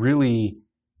is really,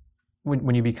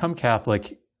 when you become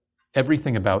Catholic,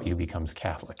 everything about you becomes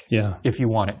Catholic. Yeah. If you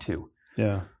want it to.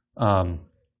 Yeah.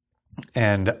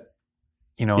 And,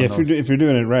 if you're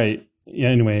doing it right. Yeah.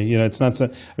 Anyway, it's not so,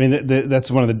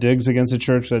 that's one of the digs against the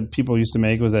church that people used to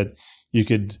make, was that you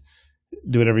could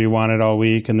do whatever you wanted all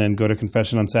week and then go to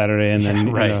confession on Saturday and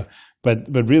then, right. But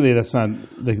really, that's not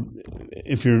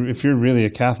if you're really a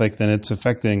Catholic, then it's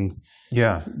affecting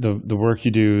the work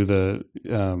you do.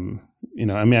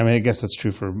 I guess that's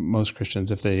true for most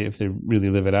Christians if they really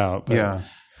live it out. But,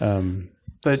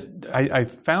 but I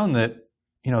found that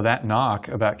that knock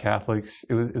about Catholics,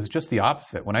 it was just the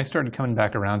opposite. When I started coming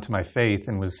back around to my faith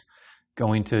and was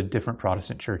going to different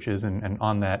Protestant churches and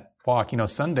on that walk,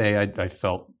 Sunday I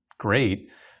felt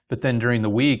great. But then during the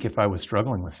week, if I was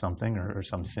struggling with something or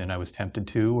some sin I was tempted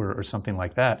to or something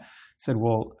like that, I said,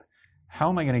 well, how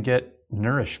am I going to get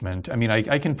nourishment? I mean,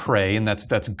 I can pray, and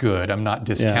that's good. I'm not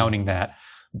discounting that.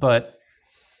 But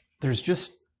there's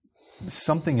just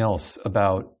something else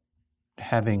about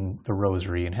having the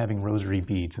rosary and having rosary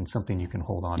beads and something you can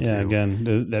hold on to. Yeah, again,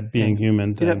 that being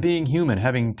human thing. That being human,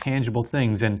 having tangible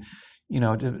things. And,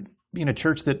 to be in a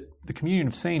church that the communion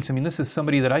of saints, this is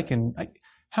somebody that I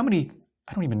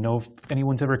don't even know if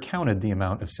anyone's ever counted the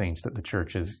amount of saints that the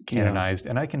church has canonized,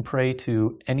 and I can pray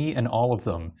to any and all of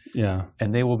them. Yeah.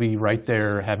 And they will be right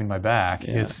there having my back.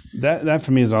 Yeah. That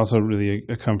for me is also really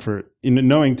a comfort.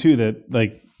 Knowing too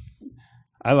that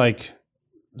I like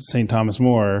St. Thomas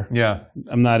More. Yeah.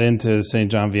 I'm not into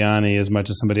St. John Vianney as much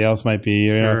as somebody else might be.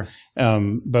 Sure.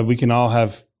 But we can all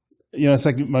have, it's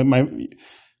like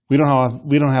we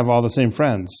don't have all the same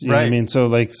friends. You know what I mean? So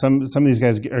some of these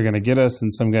guys are going to get us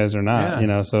and some guys are not,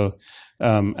 so,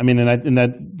 and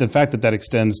the fact that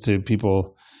extends to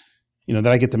people, that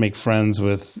I get to make friends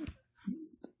with,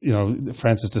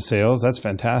 Francis de Sales, that's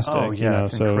fantastic. Oh yeah.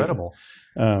 It's incredible.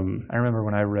 I remember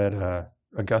when I read,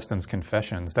 Augustine's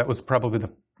Confessions, that was probably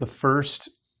the first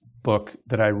book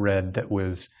that I read that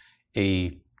was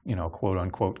a, quote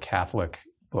unquote Catholic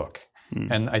book.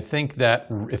 And I think that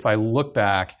if I look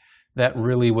back, that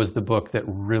really was the book that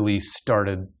really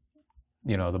started,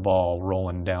 the ball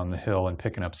rolling down the hill and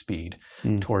picking up speed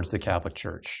towards the Catholic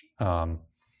Church.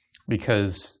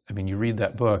 Because, you read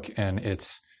that book and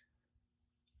it's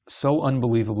so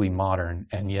unbelievably modern,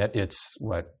 and yet it's,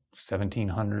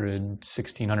 1,700,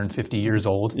 1,650 years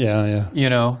old? Yeah.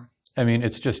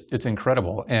 It's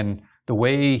incredible. And the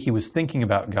way he was thinking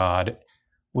about God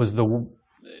was the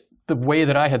way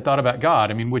that I had thought about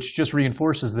God, which just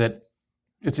reinforces that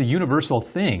it's a universal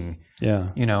thing.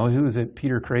 Yeah. Who is it?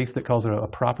 Peter Craiff that calls it a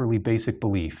properly basic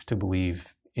belief to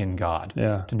believe in God.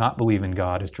 Yeah. To not believe in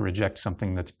God is to reject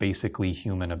something that's basically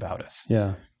human about us.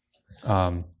 Yeah.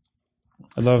 I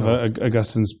love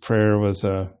Augustine's prayer was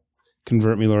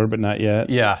convert me, Lord, but not yet.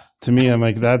 Yeah. To me, I'm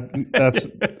like, that's,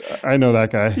 I know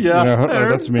that guy. Yeah.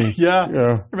 That's me. Yeah.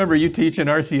 I remember you teaching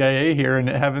RCIA here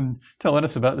and telling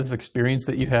us about this experience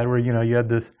that you had where, you had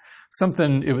this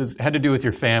something, had to do with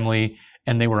your family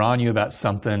and they were on you about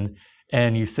something.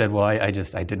 And you said, well, I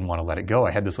didn't want to let it go.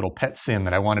 I had this little pet sin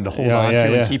that I wanted to hold on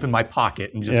to and keep in my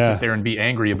pocket and just sit there and be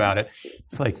angry about it.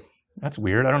 It's like, that's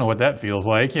weird. I don't know what that feels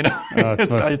like.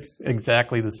 It's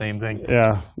exactly the same thing.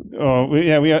 Yeah. Oh,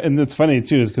 yeah. And it's funny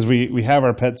too, is because we have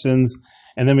our pet sins,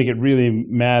 and then we get really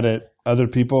mad at other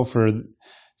people for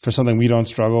something we don't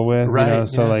struggle with. Right.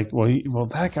 So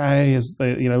that guy is.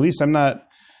 At least I'm not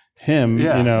him.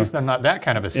 Yeah. At least I'm not that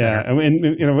kind of a sinner. Yeah. And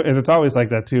it's always like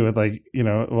that too. I'm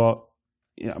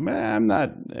not.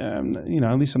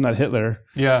 At least I'm not Hitler.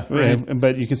 Yeah. Right.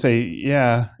 But you can say,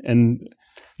 yeah, and.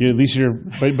 At least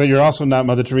but you're also not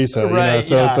Mother Teresa, right,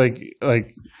 So it's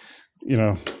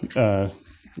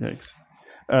yikes.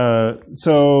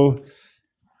 So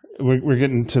we're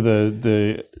getting to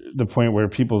the point where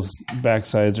people's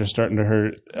backsides are starting to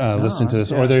hurt listening to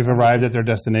this, or they've arrived at their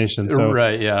destination. So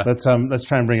right, yeah. Let's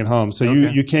try and bring it home. So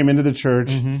you came into the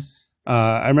church. Mm-hmm.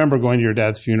 I remember going to your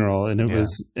dad's funeral, and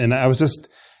I was just.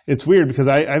 It's weird because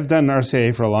I've done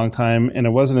RCIA for a long time, and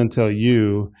it wasn't until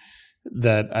you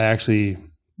that I actually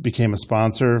became a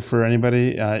sponsor for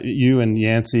anybody. You and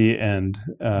Yancey and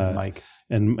Mike.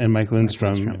 and Mike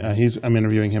Lindstrom. I'm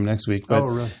interviewing him next week. But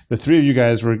really? The three of you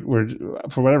guys were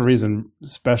for whatever reason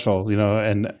special,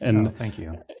 and thank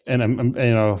you. And I'm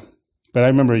but I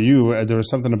remember there was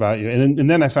something about you, and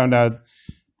then I found out,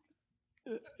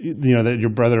 that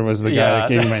your brother was the guy that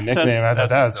gave me my nickname. I thought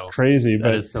that was crazy.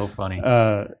 That is so funny.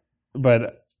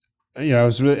 But I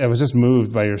was just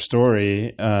moved by your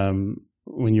story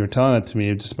when you were telling it to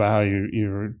me, just about how you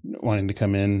were wanting to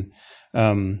come in.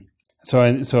 So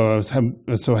I was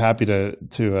so happy to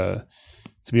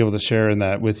be able to share in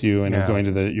that with you, and going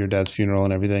to your dad's funeral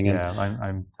and everything. And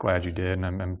I'm glad you did.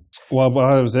 And while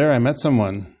I was there, I met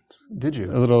someone. Did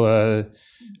you? A little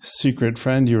secret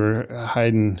friend you were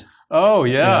hiding. Oh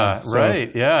yeah,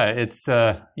 right. Yeah, it's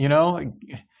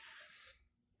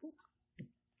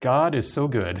God is so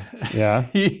good. Yeah,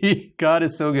 God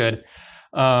is so good.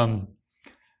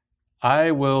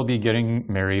 I will be getting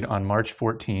married on March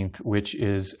 14th, which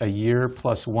is a year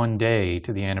plus 1 day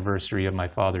to the anniversary of my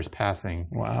father's passing.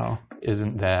 Wow.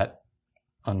 Isn't that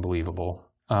unbelievable?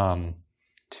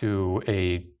 To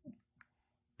a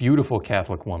beautiful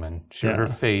Catholic woman. Her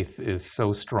faith is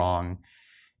so strong.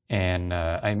 And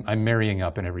I'm marrying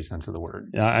up in every sense of the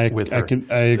word. Yeah, I agree.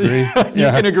 You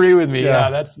can agree with me.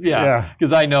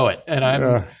 Because I know it, and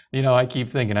I'm, I keep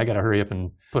thinking I got to hurry up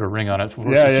and put a ring on it before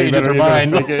she changes her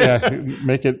mind.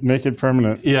 Make it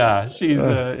permanent. Yeah, she's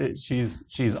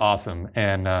awesome,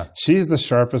 and she's the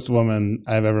sharpest woman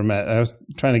I've ever met. I was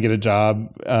trying to get a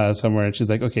job somewhere, and she's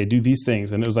like, "Okay, do these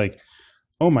things," and it was like,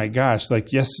 "Oh my gosh!"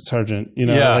 Like, "Yes, Sergeant,"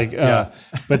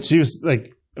 But she was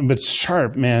like. But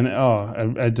sharp, man. Oh,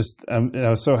 I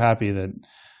was so happy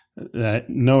that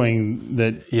knowing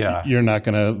that you're not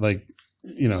going to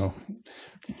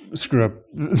screw up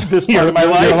this part of my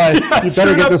life. You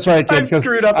better get this right, kid, because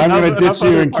I'm going to ditch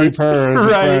you and keep her as a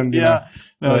friend. Yeah.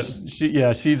 No,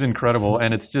 she's incredible.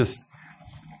 And it's just,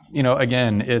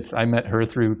 again, I met her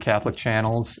through Catholic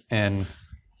channels, and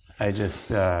I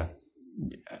just, I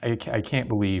can't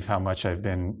believe how much I've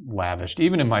been lavished,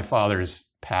 even in my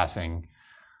father's passing.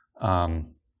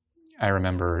 I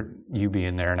remember you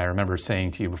being there, and I remember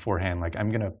saying to you beforehand, like, I'm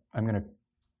gonna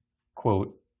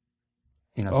quote,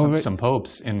 some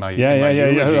popes in my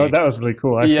eulogy. Oh, that was really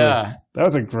cool. Actually, that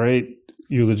was a great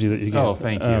eulogy that you gave. Oh,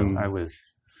 thank you.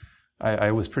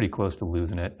 I was pretty close to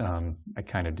losing it. I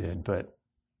kind of did, but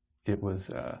it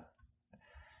was.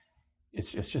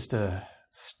 It's just a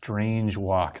strange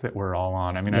walk that we're all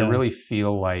on. I mean, I really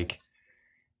feel like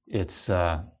it's.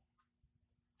 I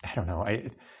don't know.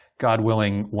 God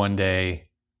willing, one day,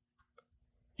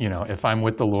 if I'm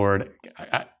with the Lord,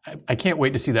 I can't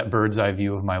wait to see that bird's eye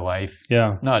view of my life.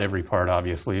 Yeah. Not every part,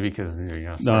 obviously, because,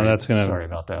 sorry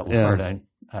about that, Lord. Yeah.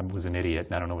 I was an idiot,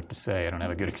 and I don't know what to say. I don't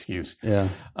have a good excuse. Yeah.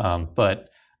 But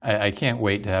I can't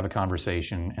wait to have a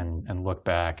conversation and look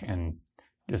back and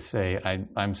just say,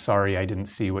 I'm sorry I didn't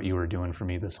see what you were doing for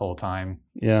me this whole time.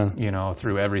 Yeah.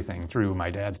 Through everything, through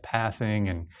my dad's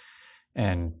passing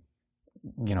and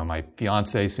my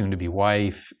fiance, soon to be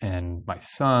wife, and my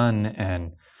son,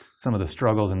 and some of the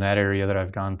struggles in that area that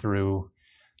I've gone through.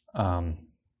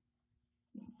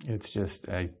 It's just,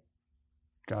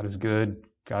 God is good.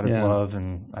 God is love.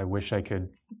 And I wish I could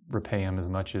repay him as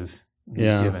much as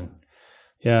he's given.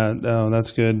 Yeah. No, that's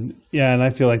good. Yeah. And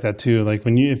I feel like that too. Like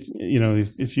when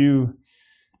if you,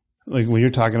 like when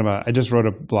you're talking about, I just wrote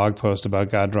a blog post about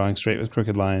God drawing straight with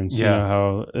crooked lines. Yeah.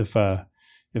 How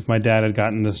if my dad had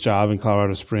gotten this job in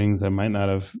Colorado Springs, I might not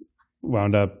have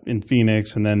wound up in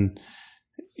Phoenix, and then,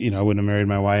 I wouldn't have married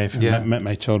my wife and met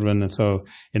my children. And so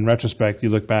in retrospect, you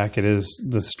look back, it is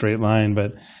the straight line.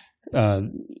 But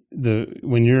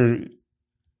when you're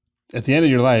at the end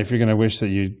of your life, you're going to wish that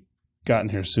you'd gotten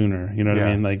here sooner. You know what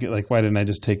I mean? Like, why didn't I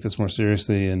just take this more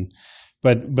seriously?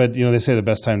 But they say the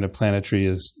best time to plant a tree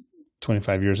is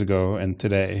 25 years ago and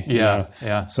today.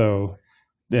 Yeah. So,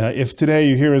 if today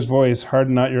you hear his voice,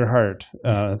 harden not your heart.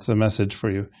 That's a message for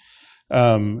you,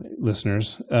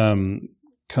 listeners.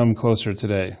 Come closer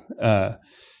today. I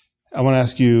want to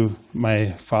ask you my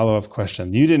follow-up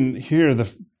question. You didn't hear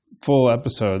the full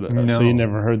episode, so you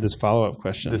never heard this follow-up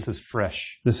question. This is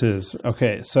fresh. This is.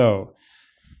 Okay, so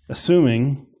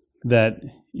assuming that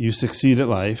you succeed at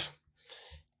life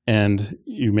and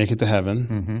you make it to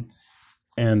heaven,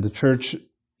 and the church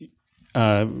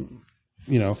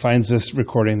finds this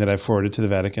recording that I forwarded to the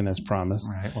Vatican as promised.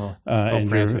 Right. Well, and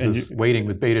Francis is waiting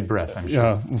with bated breath, I'm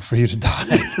sure. For you to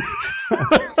die.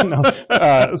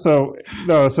 So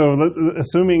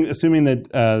assuming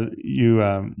that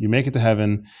you make it to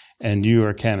heaven and you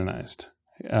are canonized,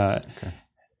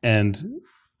 and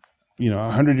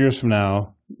 100 years from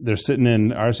now, they're sitting in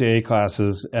RCIA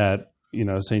classes at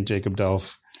St. Jacob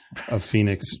Delph of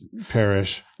Phoenix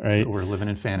Parish, right? We're living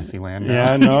in fantasy land now.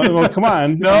 Yeah, no, well, come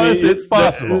on. No, it's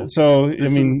possible.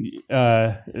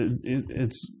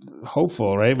 It's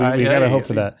hopeful, right? We got to hope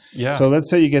for that. Yeah. So let's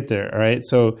say you get there, all right?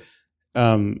 So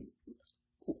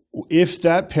if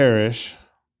that parish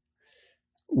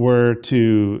were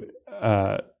to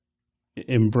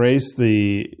embrace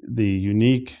the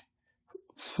unique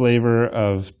flavor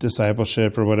of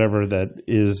discipleship or whatever that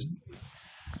is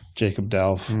Jacob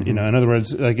Delf, Mm-hmm. in other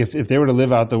words, like if they were to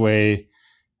live out the way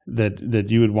that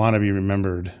you would want to be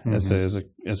remembered Mm-hmm.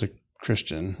 as a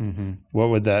Christian, what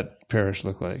would that parish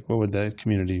look like? What would that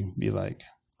community be like?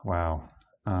 Wow.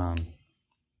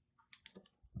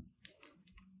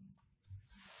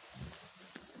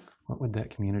 What would that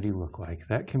community look like?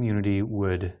 That community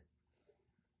would.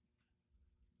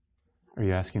 Are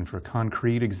you asking for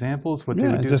concrete examples? What they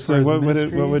would do? Just as far like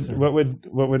as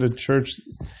what would a church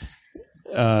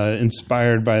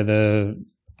inspired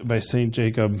by Saint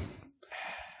Jacob?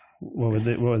 What would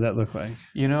that look like?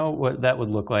 You know what that would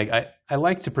look like? I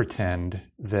like to pretend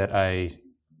that I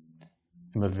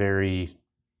am a very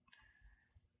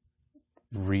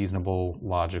reasonable,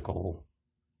 logical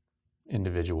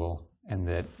individual, and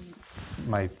that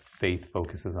my faith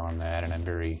focuses on that, and I'm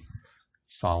very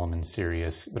solemn and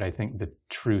serious. But I think the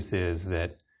truth is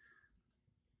that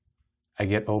I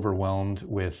get overwhelmed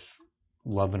with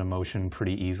love and emotion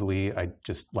pretty easily. I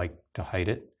just like to hide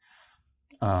it.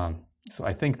 So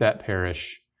I think that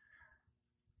parish,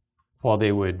 while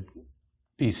they would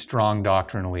be strong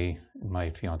doctrinally,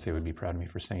 my fiance would be proud of me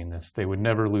for saying this, they would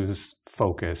never lose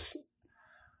focus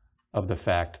of the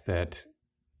fact that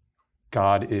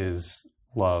God is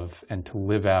love, and to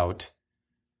live out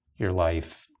your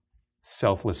life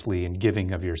selflessly and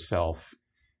giving of yourself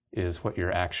is what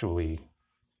you're actually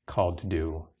called to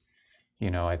do.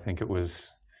 I think it was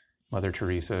Mother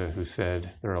Teresa who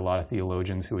said there are a lot of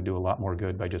theologians who would do a lot more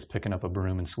good by just picking up a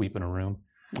broom and sweeping a room.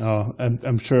 Oh,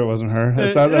 I'm sure it wasn't her.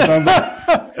 That sounds like,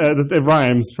 it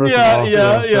rhymes. First of all,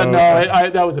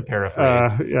 that was a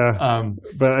paraphrase.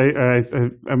 But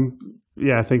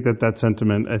I think that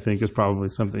sentiment, I think, is probably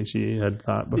something she had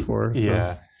thought before. So.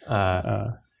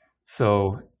 Yeah.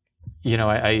 So,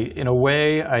 I in a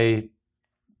way, I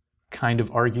kind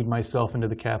of argued myself into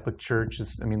the Catholic Church.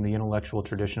 The intellectual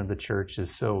tradition of the Church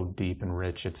is so deep and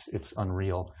rich, it's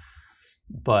unreal.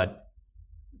 But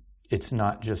it's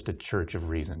not just a church of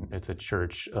reason. It's a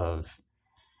church of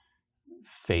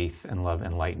faith and love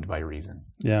enlightened by reason.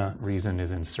 Yeah. Reason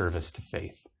is in service to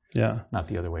faith. Yeah. Not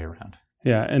the other way around.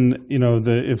 Yeah. And,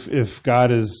 if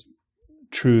God is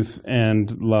truth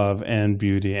and love and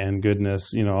beauty and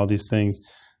goodness, all these things,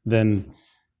 then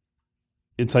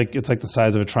it's like the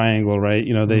size of a triangle, right?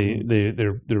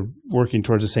 They're working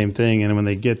towards the same thing. And when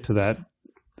they get to that,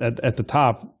 at the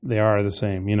top, they are the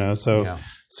same,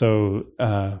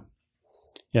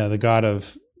 the God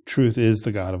of truth is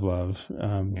the God of love.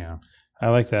 I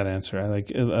like that answer. I like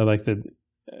that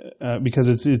because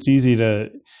it's easy to,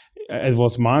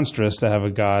 it's monstrous to have a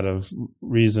God of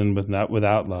reason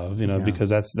without love, because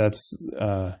that's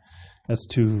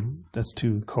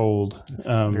too cold. It's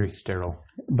very sterile.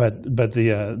 But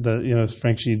the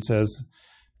Frank Sheed says,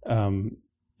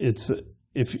 it's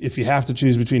if you have to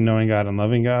choose between knowing God and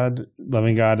loving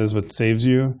God is what saves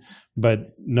you,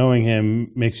 but knowing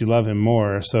Him makes you love Him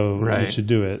more. So you should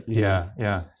do it. Yeah.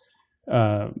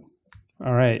 All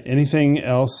right. Anything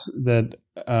else that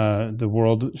the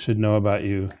world should know about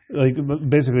you? Like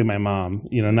basically my mom.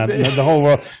 Not the whole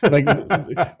world. Like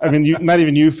not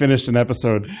even you finished an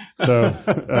episode. So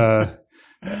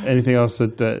anything else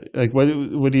that like what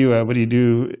do you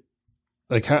do?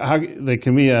 Like how like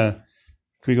can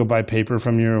we go buy paper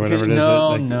from you or whatever it is?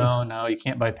 No, you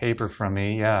can't buy paper from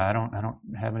me. Yeah, I don't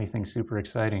have anything super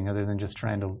exciting other than just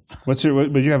trying to. But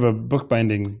you have a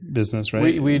bookbinding business,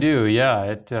 right? We do, yeah.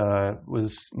 It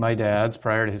was my dad's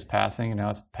prior to his passing, and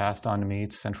now it's passed on to me.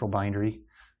 It's Central Bindery,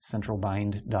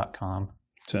 centralbind.com.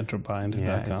 Centralbind.com.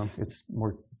 Yeah, it's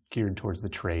more geared towards the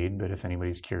trade, but if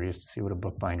anybody's curious to see what a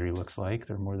book bindery looks like,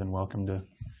 they're more than welcome to.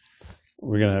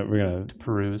 We're gonna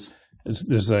peruse.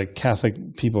 There's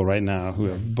Catholic people right now who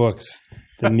have books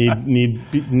that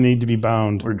need to be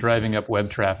bound. We're driving up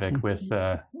web traffic with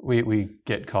we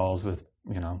get calls with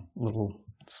little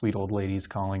sweet old ladies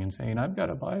calling and saying, "I've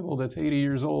got a Bible that's 80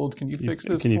 years old. Can you fix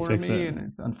this for me?" And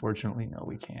it's unfortunately no,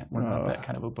 we can't. We're not that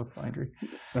kind of a book bindery.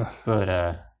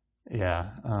 But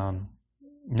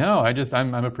no,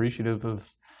 I'm appreciative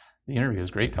of the interview. It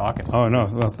was great talking. Oh no,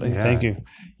 well thank you.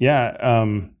 Yeah,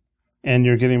 and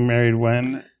you're getting married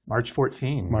when? March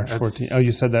 14. March 14. Oh,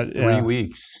 you said that. 3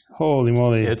 weeks. Holy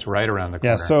moly. It's right around the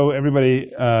corner. Yeah, so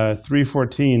everybody,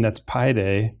 3/14, that's Pi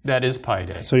Day. That is Pi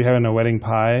Day. So you're having a wedding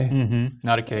pie? Mm-hmm.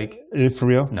 Not a cake. For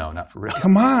real? No, not for real.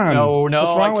 Come on. No.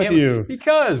 What's wrong with you?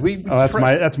 Because we. Oh,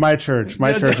 that's my church.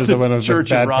 My church is the one of the Church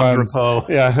bad of Rob puns. Drapeau.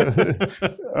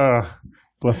 Yeah.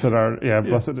 Blessed art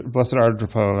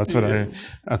Drapeau.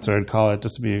 That's what I'd call it,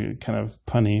 just to be kind of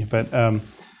punny. But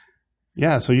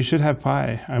yeah, so you should have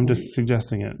pie. I'm just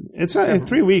suggesting it. It's in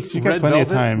 3 weeks. You got plenty of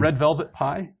time. Red velvet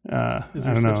pie. I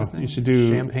don't know. You should do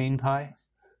champagne pie.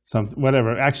 Something,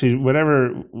 whatever. Actually,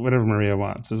 whatever Maria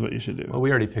wants is what you should do. Well, we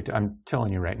already picked. I'm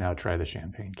telling you right now, try the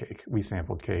champagne cake. We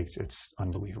sampled cakes. It's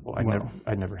unbelievable.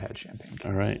 I'd never had champagne cake.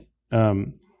 All right.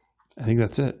 I think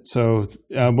that's it. So,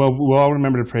 we'll all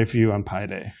remember to pray for you on Pi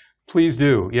Day. Please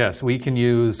do. Yes, we can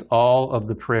use all of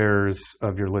the prayers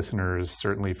of your listeners,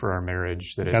 certainly for our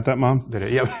marriage. Got that, Mom?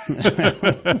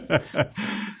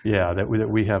 Yeah, that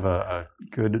we have a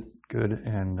good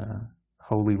and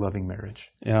holy, loving marriage.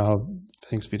 Yeah,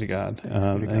 thanks be to God.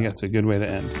 I think that's a good way to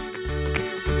end.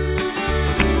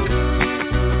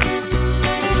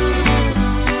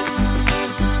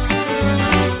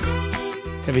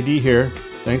 Heavy D here.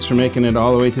 Thanks for making it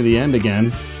all the way to the end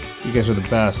again. You guys are the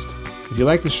best. If you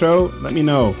like the show, let me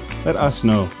know. Let us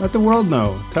know. Let the world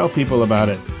know. Tell people about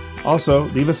it. Also,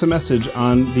 leave us a message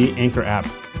on the Anchor app.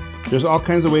 There's all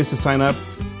kinds of ways to sign up.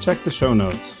 Check the show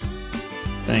notes.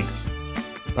 Thanks.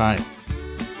 Bye.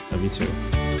 Love you too.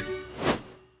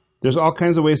 There's all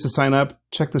kinds of ways to sign up.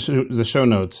 Check the show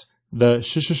notes. The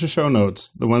show notes,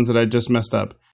 the ones that I just messed up.